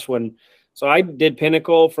for us, so I did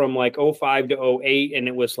Pinnacle from like 05 to 08, and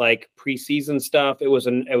it was like preseason stuff. It was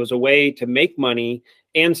a way to make money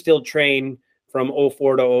and still train from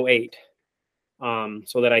 04 to 08,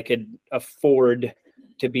 so that I could afford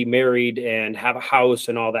to be married and have a house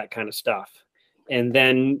and all that kind of stuff. And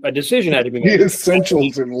then a decision had to be made. The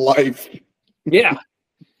essentials in life. Yeah.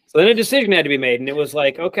 So then a decision had to be made, and it was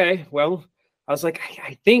like, okay, well, I was like,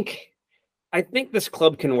 I think this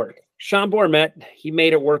club can work. Sean Bourmet, he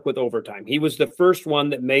made it work with overtime. He was the first one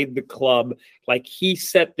that made the club, like, he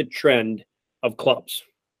set the trend of clubs.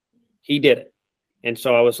 He did it. And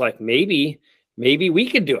so I was like, maybe we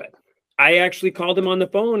could do it. I actually called him on the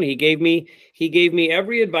phone. He gave me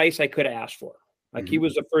every advice I could have asked for. Like, he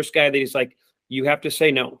was the first guy that he's like, you have to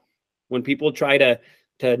say no. When people try to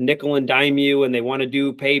nickel and dime you and they want to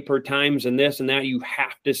do pay per times and this and that, you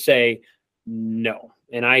have to say no.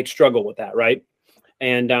 And I struggle with that, right?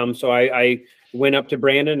 And so I went up to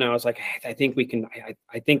Brandon and I was like, hey, I think we can.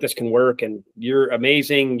 I think this can work. And you're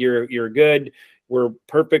amazing. You're good. We're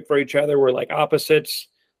perfect for each other. We're like opposites.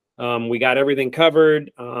 We got everything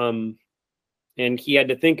covered. And he had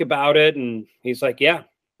to think about it. And he's like, yeah,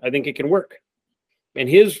 I think it can work. And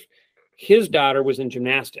his daughter was in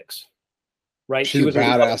gymnastics, right? She was a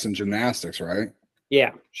badass in gymnastics, right?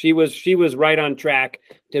 Yeah, she was right on track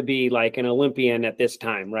to be like an Olympian at this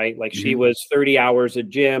time, right? Like, she was 30 hours a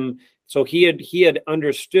gym. So he had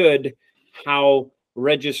understood how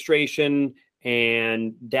registration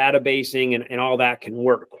and databasing and all that can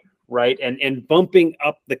work, right? And bumping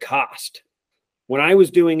up the cost. When I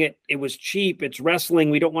was doing it, it was cheap. It's wrestling.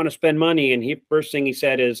 We don't want to spend money. And first thing he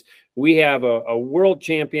said is, we have a world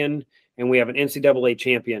champion and we have an NCAA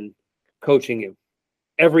champion coaching you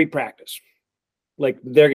every practice. Like,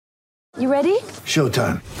 they're. You ready?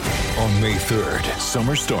 Showtime. On May 3rd,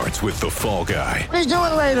 summer starts with The Fall Guy. Let's do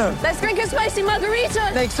it later. Let's drink a spicy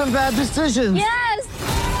margarita. Make some bad decisions. Yes.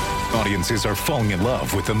 Audiences are falling in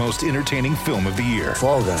love with the most entertaining film of the year.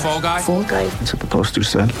 Fall Guy. Fall Guy? Fall Guy. That's what the poster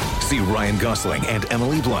said. See Ryan Gosling and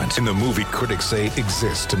Emily Blunt in the movie critics say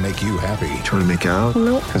exists to make you happy. Trying to make it out?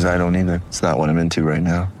 Nope. Because I don't either. It's not what I'm into right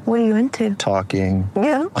now. What are you into? Talking.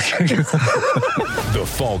 Yeah. The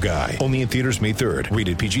Fall Guy. Only in theaters May 3rd.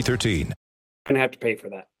 Rated PG-13. Gonna have to pay for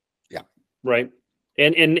that. Yeah. Right.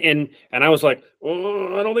 And I was like,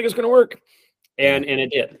 oh, I don't think it's gonna work. And it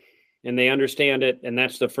did. And they understand it, and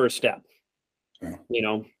that's the first step. Yeah.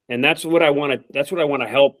 And that's what I want to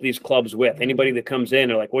help these clubs with. Anybody that comes in,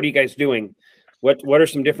 they're like, what are you guys doing? What are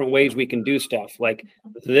some different ways we can do stuff? Like,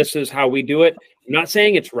 this is how we do it. I'm not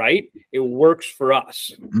saying it's right. It works for us.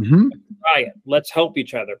 Mm-hmm. Try it. Let's help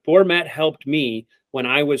each other. Bourmet helped me when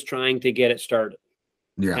I was trying to get it started.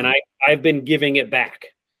 Yeah. And I've been giving it back.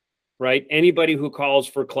 Right? Anybody who calls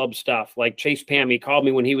for club stuff, like Chase Pam, he called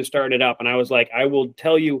me when he was starting it up, and I was like, I will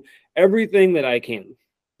tell you everything that I can.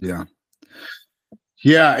 Yeah.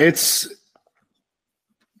 Yeah, it's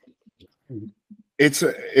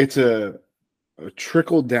a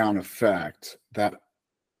trickle down effect that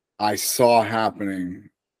I saw happening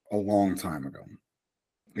a long time ago.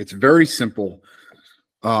 It's very simple.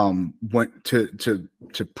 To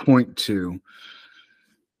point to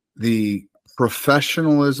the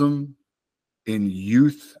professionalism in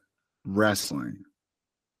youth wrestling,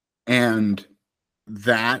 and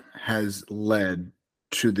that has led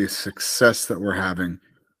to the success that we're having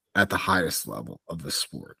at the highest level of the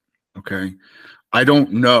sport. Okay. I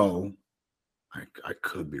don't know. I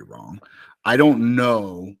could be wrong. I don't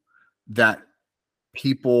know that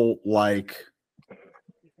people like,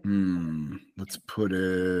 let's put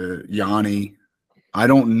it, Yanni. I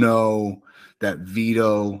don't know that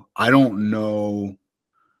Vito. I don't know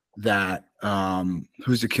that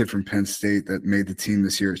who's the kid from Penn State that made the team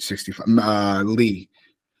this year at 65? Lee.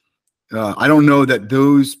 I don't know that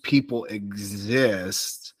those people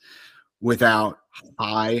exist without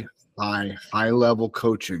high level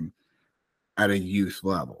coaching at a youth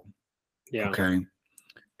level. Yeah. Okay.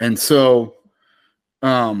 And so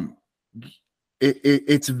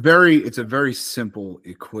it's a very simple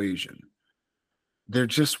equation. There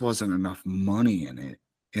just wasn't enough money in it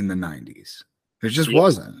in the 90s. There just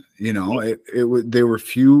wasn't, they were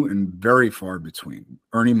few and very far between.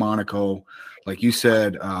 Ernie Monaco, like you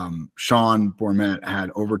said, Sean Bourmet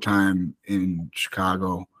had overtime in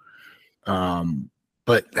Chicago.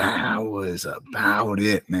 But that was about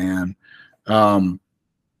it, man.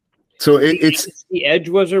 So it's the edge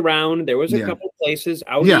was around. There was a couple places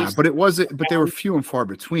out. Yeah, east, but it wasn't. But they were few and far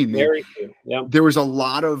between. Man. Very few. Yeah. There was a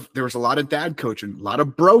lot of dad coaching, a lot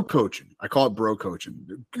of bro coaching. I call it bro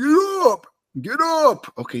coaching. Get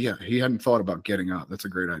up. Okay, yeah, he hadn't thought about getting up. That's a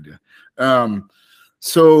great idea.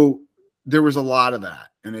 So there was a lot of that,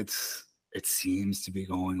 and it seems to be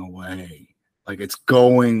going away. Like it's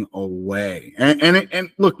going away.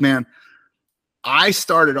 And look, man, I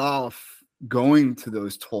started off going to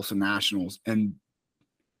those Tulsa Nationals and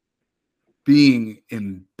being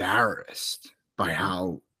embarrassed by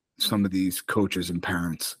how some of these coaches and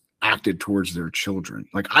parents acted towards their children.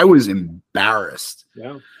 Like I was embarrassed.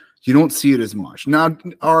 Yeah. You don't see it as much. Now,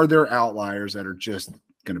 are there outliers that are just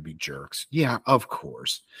going to be jerks? Yeah, of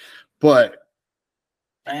course. But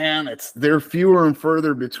man, they're fewer and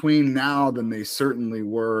further between now than they certainly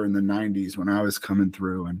were in the 90s when I was coming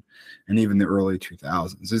through and even the early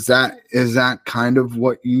 2000s. Is that kind of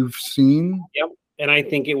what you've seen? Yep. And I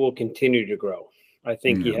think it will continue to grow. I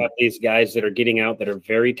think you have these guys that are getting out that are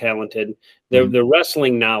very talented. The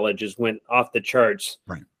wrestling knowledge went off the charts.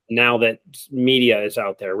 Right. Now that media is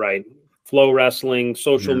out there, right? Flow wrestling,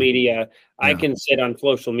 social media. I can sit on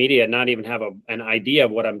social media and not even have an idea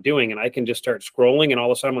of what I'm doing. And I can just start scrolling and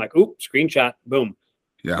all of a sudden I'm like, oop, screenshot, boom.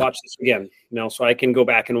 Yeah. Watch this again. So I can go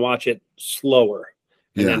back and watch it slower.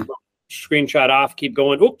 And then boom, screenshot off, keep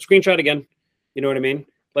going. Oop, screenshot again. You know what I mean?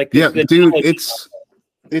 Like, dude,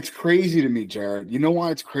 it's crazy to me, Jared. You know why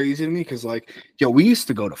it's crazy to me? Because we used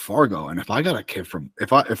to go to Fargo, and if my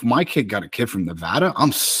kid got a kid from Nevada,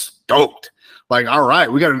 I'm stoked. Like, all right,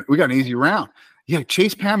 we got an easy round. Yeah,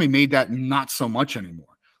 Chase Pammy made that not so much anymore.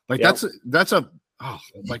 Like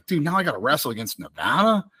dude, now I got to wrestle against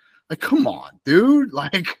Nevada. Like, come on, dude.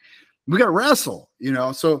 Like, we got to wrestle.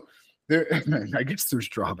 So there. I guess there's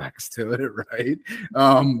drawbacks to it, right?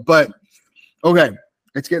 But okay.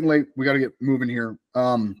 It's getting late. We got to get moving here.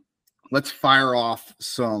 Let's fire off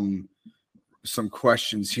some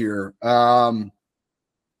questions here. What's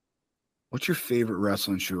your favorite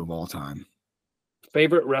wrestling shoe of all time?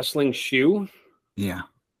 Favorite wrestling shoe? Yeah.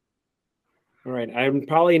 All right. I'm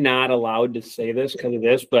probably not allowed to say this because of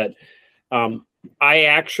this, but I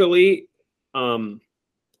actually I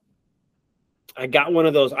got one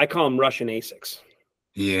of those. I call them Russian Asics.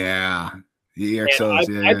 Yeah. The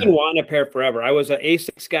EXOs, I've been wanting a pair forever. I was an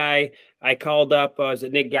Asics guy. I called up, was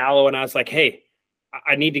it Nick Gallo, and I was like, hey,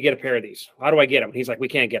 I need to get a pair of these. How do I get them? He's like, we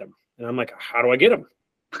can't get them. And I'm like, how do I get them?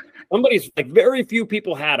 Somebody's like, very few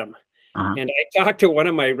people had them. Uh-huh. And I talked to one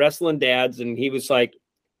of my wrestling dads, and he was like,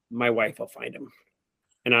 my wife will find them.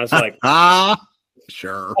 And I was like,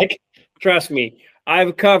 sure. Like, trust me,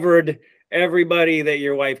 I've covered everybody that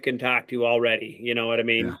your wife can talk to already. You know what I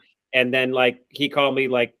mean? Yeah. And then he called me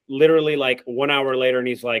literally 1 hour later and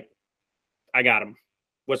he's like, I got him.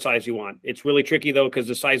 What size you want? It's really tricky though, because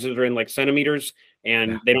the sizes are in centimeters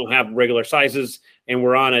and they don't have regular sizes. And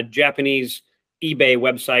we're on a Japanese eBay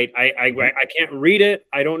website. I can't read it.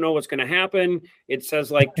 I don't know what's going to happen. It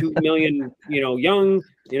says 2 million, young,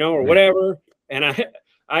 or whatever. And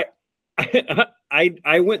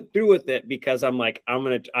I went through with it because I'm like,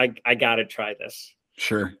 I got to try this.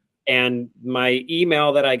 Sure. And my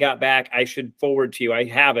email that I got back, I should forward to you. I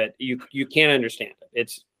have it. You can't understand it.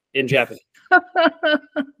 It's in Japanese.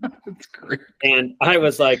 That's great. And I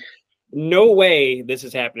was like, no way this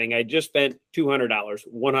is happening. I just spent $200,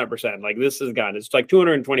 100%. This is gone. It's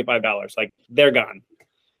 $225. They're gone.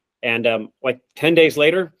 And 10 days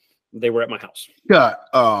later, they were at my house. Yeah.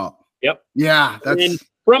 Yep. Yeah. And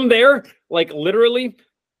from there, literally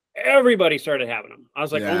everybody started having them. I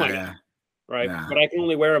was like, oh my God. right? Yeah. But I can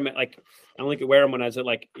only wear them I only could wear them when I was at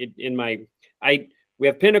we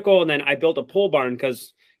have Pinnacle, and then I built a pole barn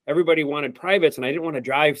because everybody wanted privates, and I didn't want to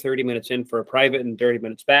drive 30 minutes in for a private and 30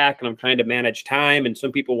 minutes back. And I'm trying to manage time. And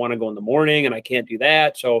some people want to go in the morning, and I can't do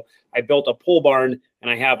that. So I built a pole barn, and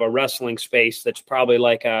I have a wrestling space that's probably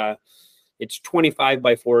it's 25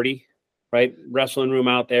 by 40, right? Wrestling room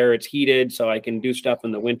out there. It's heated, so I can do stuff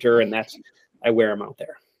in the winter, and I wear them out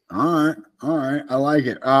there. All right. I like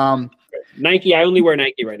it. Nike. I only wear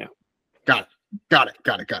Nike right now. Got it.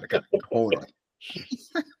 Hold on.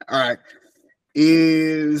 All right.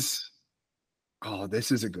 This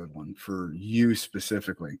is a good one for you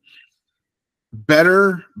specifically.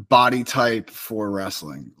 Better body type for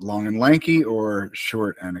wrestling, long and lanky or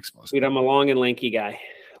short and explosive? Dude, I'm a long and lanky guy.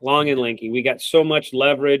 Long and lanky. We got so much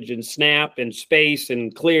leverage and snap and space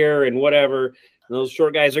and clear and whatever. And those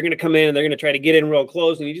short guys are going to come in and they're going to try to get in real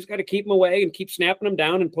close, and you just got to keep them away and keep snapping them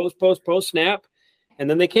down and post, snap. And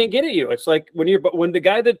then they can't get at you. It's like when the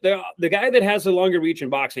guy that has the longer reach in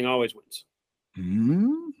boxing always wins.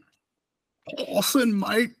 Paulson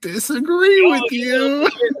might disagree with you.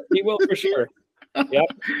 He will for sure. Yep.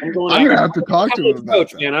 I'm going to have to talk to him about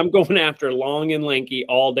coach, that. Man, I'm going after long and lanky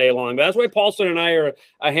all day long. That's why Paulson and I are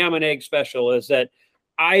a ham and egg special, is that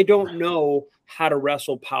I don't know how to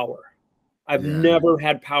wrestle power. I've never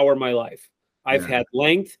had power in my life. I've had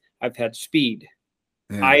length. I've had speed.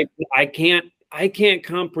 Yeah. I can't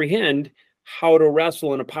comprehend how to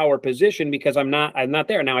wrestle in a power position because I'm not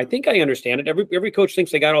there. Now I think I understand it. Every coach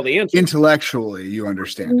thinks they got all the answers. Intellectually, you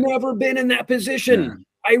understand. Never been in that position. Yeah.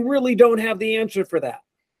 I really don't have the answer for that.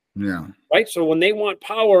 Yeah. Right. So when they want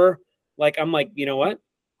power, I'm like, you know what?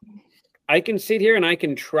 I can sit here and I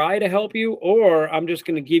can try to help you, or I'm just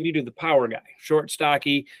going to give you to the power guy, short,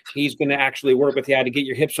 stocky. He's going to actually work with you to get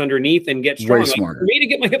your hips underneath and get strong. Way smarter. For me to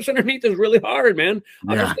get my hips underneath is really hard, man.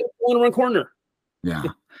 I'm just going to go in one corner. Yeah.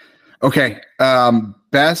 Okay.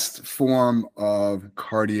 Best form of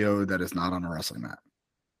cardio that is not on a wrestling mat.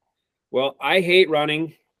 Well, I hate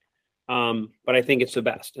running, but I think it's the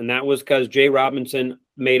best. And that was because Jay Robinson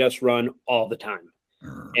made us run all the time.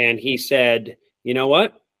 And he said, you know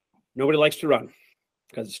what? Nobody likes to run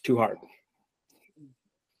because it's too hard.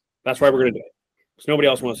 That's why we're going to do it. Because nobody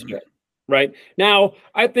else wants to do it. Right now,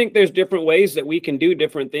 I think there's different ways that we can do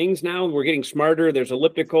different things now. We're getting smarter. There's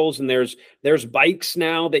ellipticals and there's bikes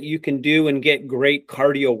now that you can do and get great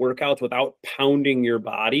cardio workouts without pounding your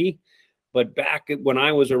body. But back when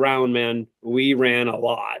I was around, man, we ran a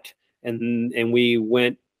lot and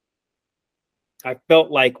I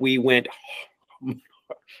felt like we went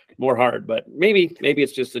more hard, but maybe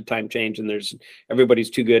it's just a time change and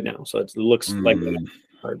everybody's too good now. So it looks like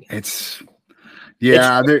hard. It's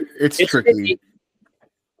tricky. It's tricky.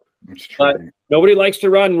 But nobody likes to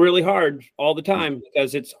run really hard all the time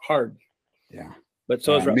because it's hard. Yeah. But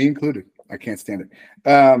so is me included. I can't stand it.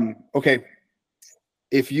 Okay.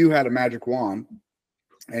 If you had a magic wand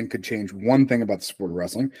and could change one thing about the sport of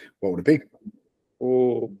wrestling, what would it be?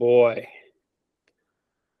 Oh boy.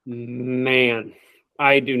 Man.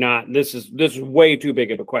 I do not. This is way too big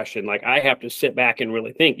of a question. I have to sit back and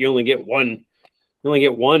really think. You only get one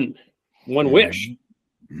wish.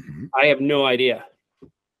 Mm-hmm. I have no idea.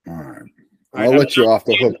 All right. I'll let you off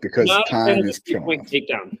the hook because time is killing us.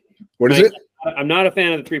 Takedown. What is it? I'm not a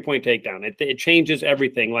fan of the 3-point takedown. It changes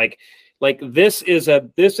everything. That's a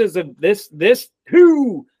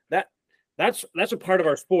part of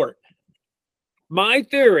our sport. My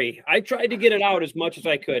theory, I tried to get it out as much as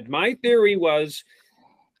I could. My theory was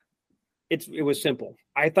it was simple.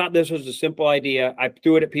 I thought this was a simple idea. I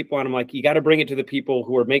threw it at people and I'm like, you got to bring it to the people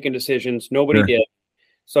who are making decisions. Nobody did.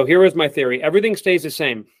 So here was my theory. Everything stays the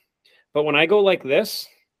same. But when I go like this,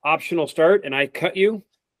 optional start, and I cut you,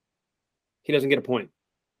 he doesn't get a point.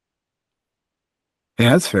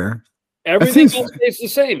 Yeah, that's fair. Everything else stays the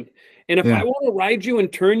same. And if I want to ride you and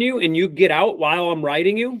turn you and you get out while I'm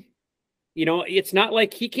riding you, it's not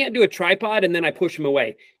like he can't do a tripod and then I push him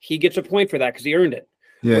away. He gets a point for that because he earned it.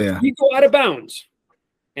 If you go out of bounds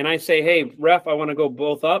and I say, hey, ref, I want to go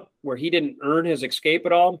both up, where he didn't earn his escape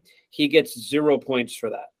at all, he gets 0 points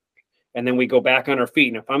for that. And then we go back on our feet.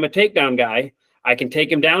 And if I'm a takedown guy, I can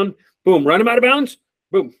take him down, boom, run him out of bounds,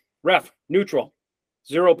 boom, ref, neutral,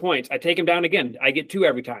 0 points. I take him down again. I get 2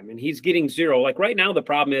 every time, and he's getting 0. Like right now, the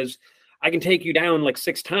problem is I can take you down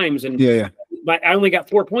 6 times, and but I only got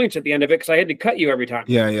 4 points at the end of it because I had to cut you every time.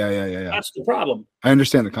 Yeah. That's the problem. I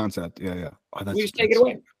understand the concept. Yeah. Oh, you just take it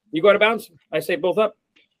away. You go out of bounds. I say both up,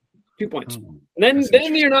 2 points. And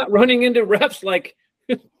then you're not running into refs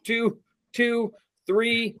 2, 2,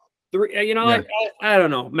 3. I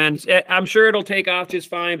don't know, man. I'm sure it'll take off just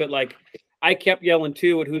fine, but I kept yelling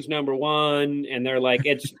 2 at who's number 1, and they're like,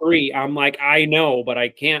 it's 3. I'm like, I know, but I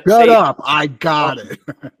can't. Shut up. I got it.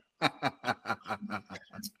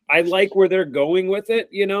 I like where they're going with it.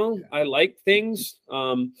 I like things.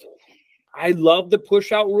 I love the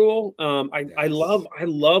push out rule. I love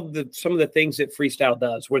some of the things that freestyle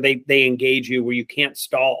does, where they engage you, where you can't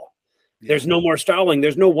stall. Yeah. There's no more stalling.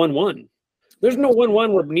 There's no 1-1. There's no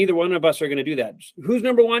 1-1 where neither one of us are going to do that. Who's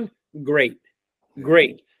number 1? Great.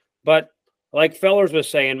 But like Fellers was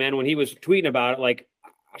saying, man, when he was tweeting about it, like,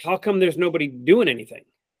 how come there's nobody doing anything?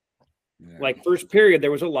 Yeah. Like first period,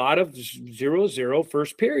 there was a lot of 0-0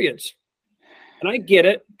 first periods. And I get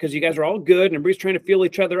it, because you guys are all good and everybody's trying to feel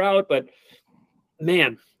each other out. But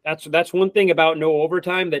man, that's one thing about no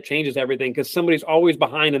overtime that changes everything, because somebody's always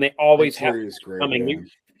behind and they always have coming. Yeah.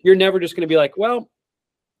 You're never just going to be like, well,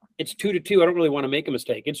 it's 2-2. I don't really want to make a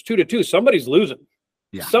mistake. It's 2-2. Somebody's losing.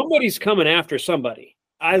 Yeah. Somebody's coming after somebody.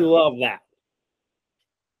 I love that.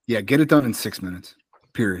 Yeah, get it done in 6 minutes.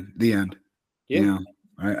 Period. The end. Yeah.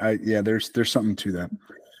 There's something to that.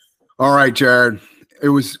 All right, Jared. It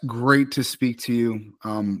was great to speak to you.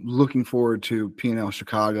 Looking forward to P&L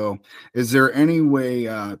Chicago. Is there any way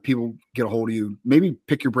people get a hold of you? Maybe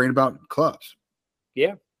pick your brain about clubs.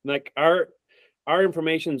 Yeah, like our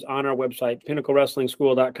information's on our website,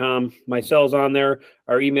 pinnaclewrestlingschool.com. My cell's on there.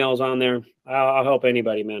 Our email's on there. I'll help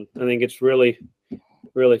anybody, man. I think it's really,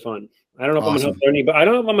 really fun. I don't know if I'm gonna help anybody. I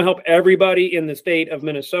don't know if I'm gonna help everybody in the state of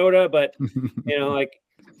Minnesota, but yeah,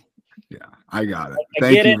 I got it.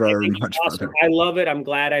 Thank you very much. Awesome. I love it. I'm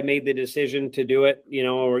glad I made the decision to do it.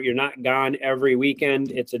 Or you're not gone every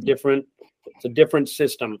weekend. It's a different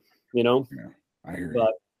system. Yeah, I hear you.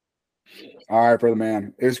 All right, brother,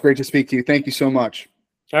 man. It was great to speak to you. Thank you so much.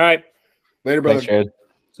 All right. Later, brother. Thanks, Jared.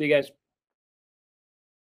 See you guys.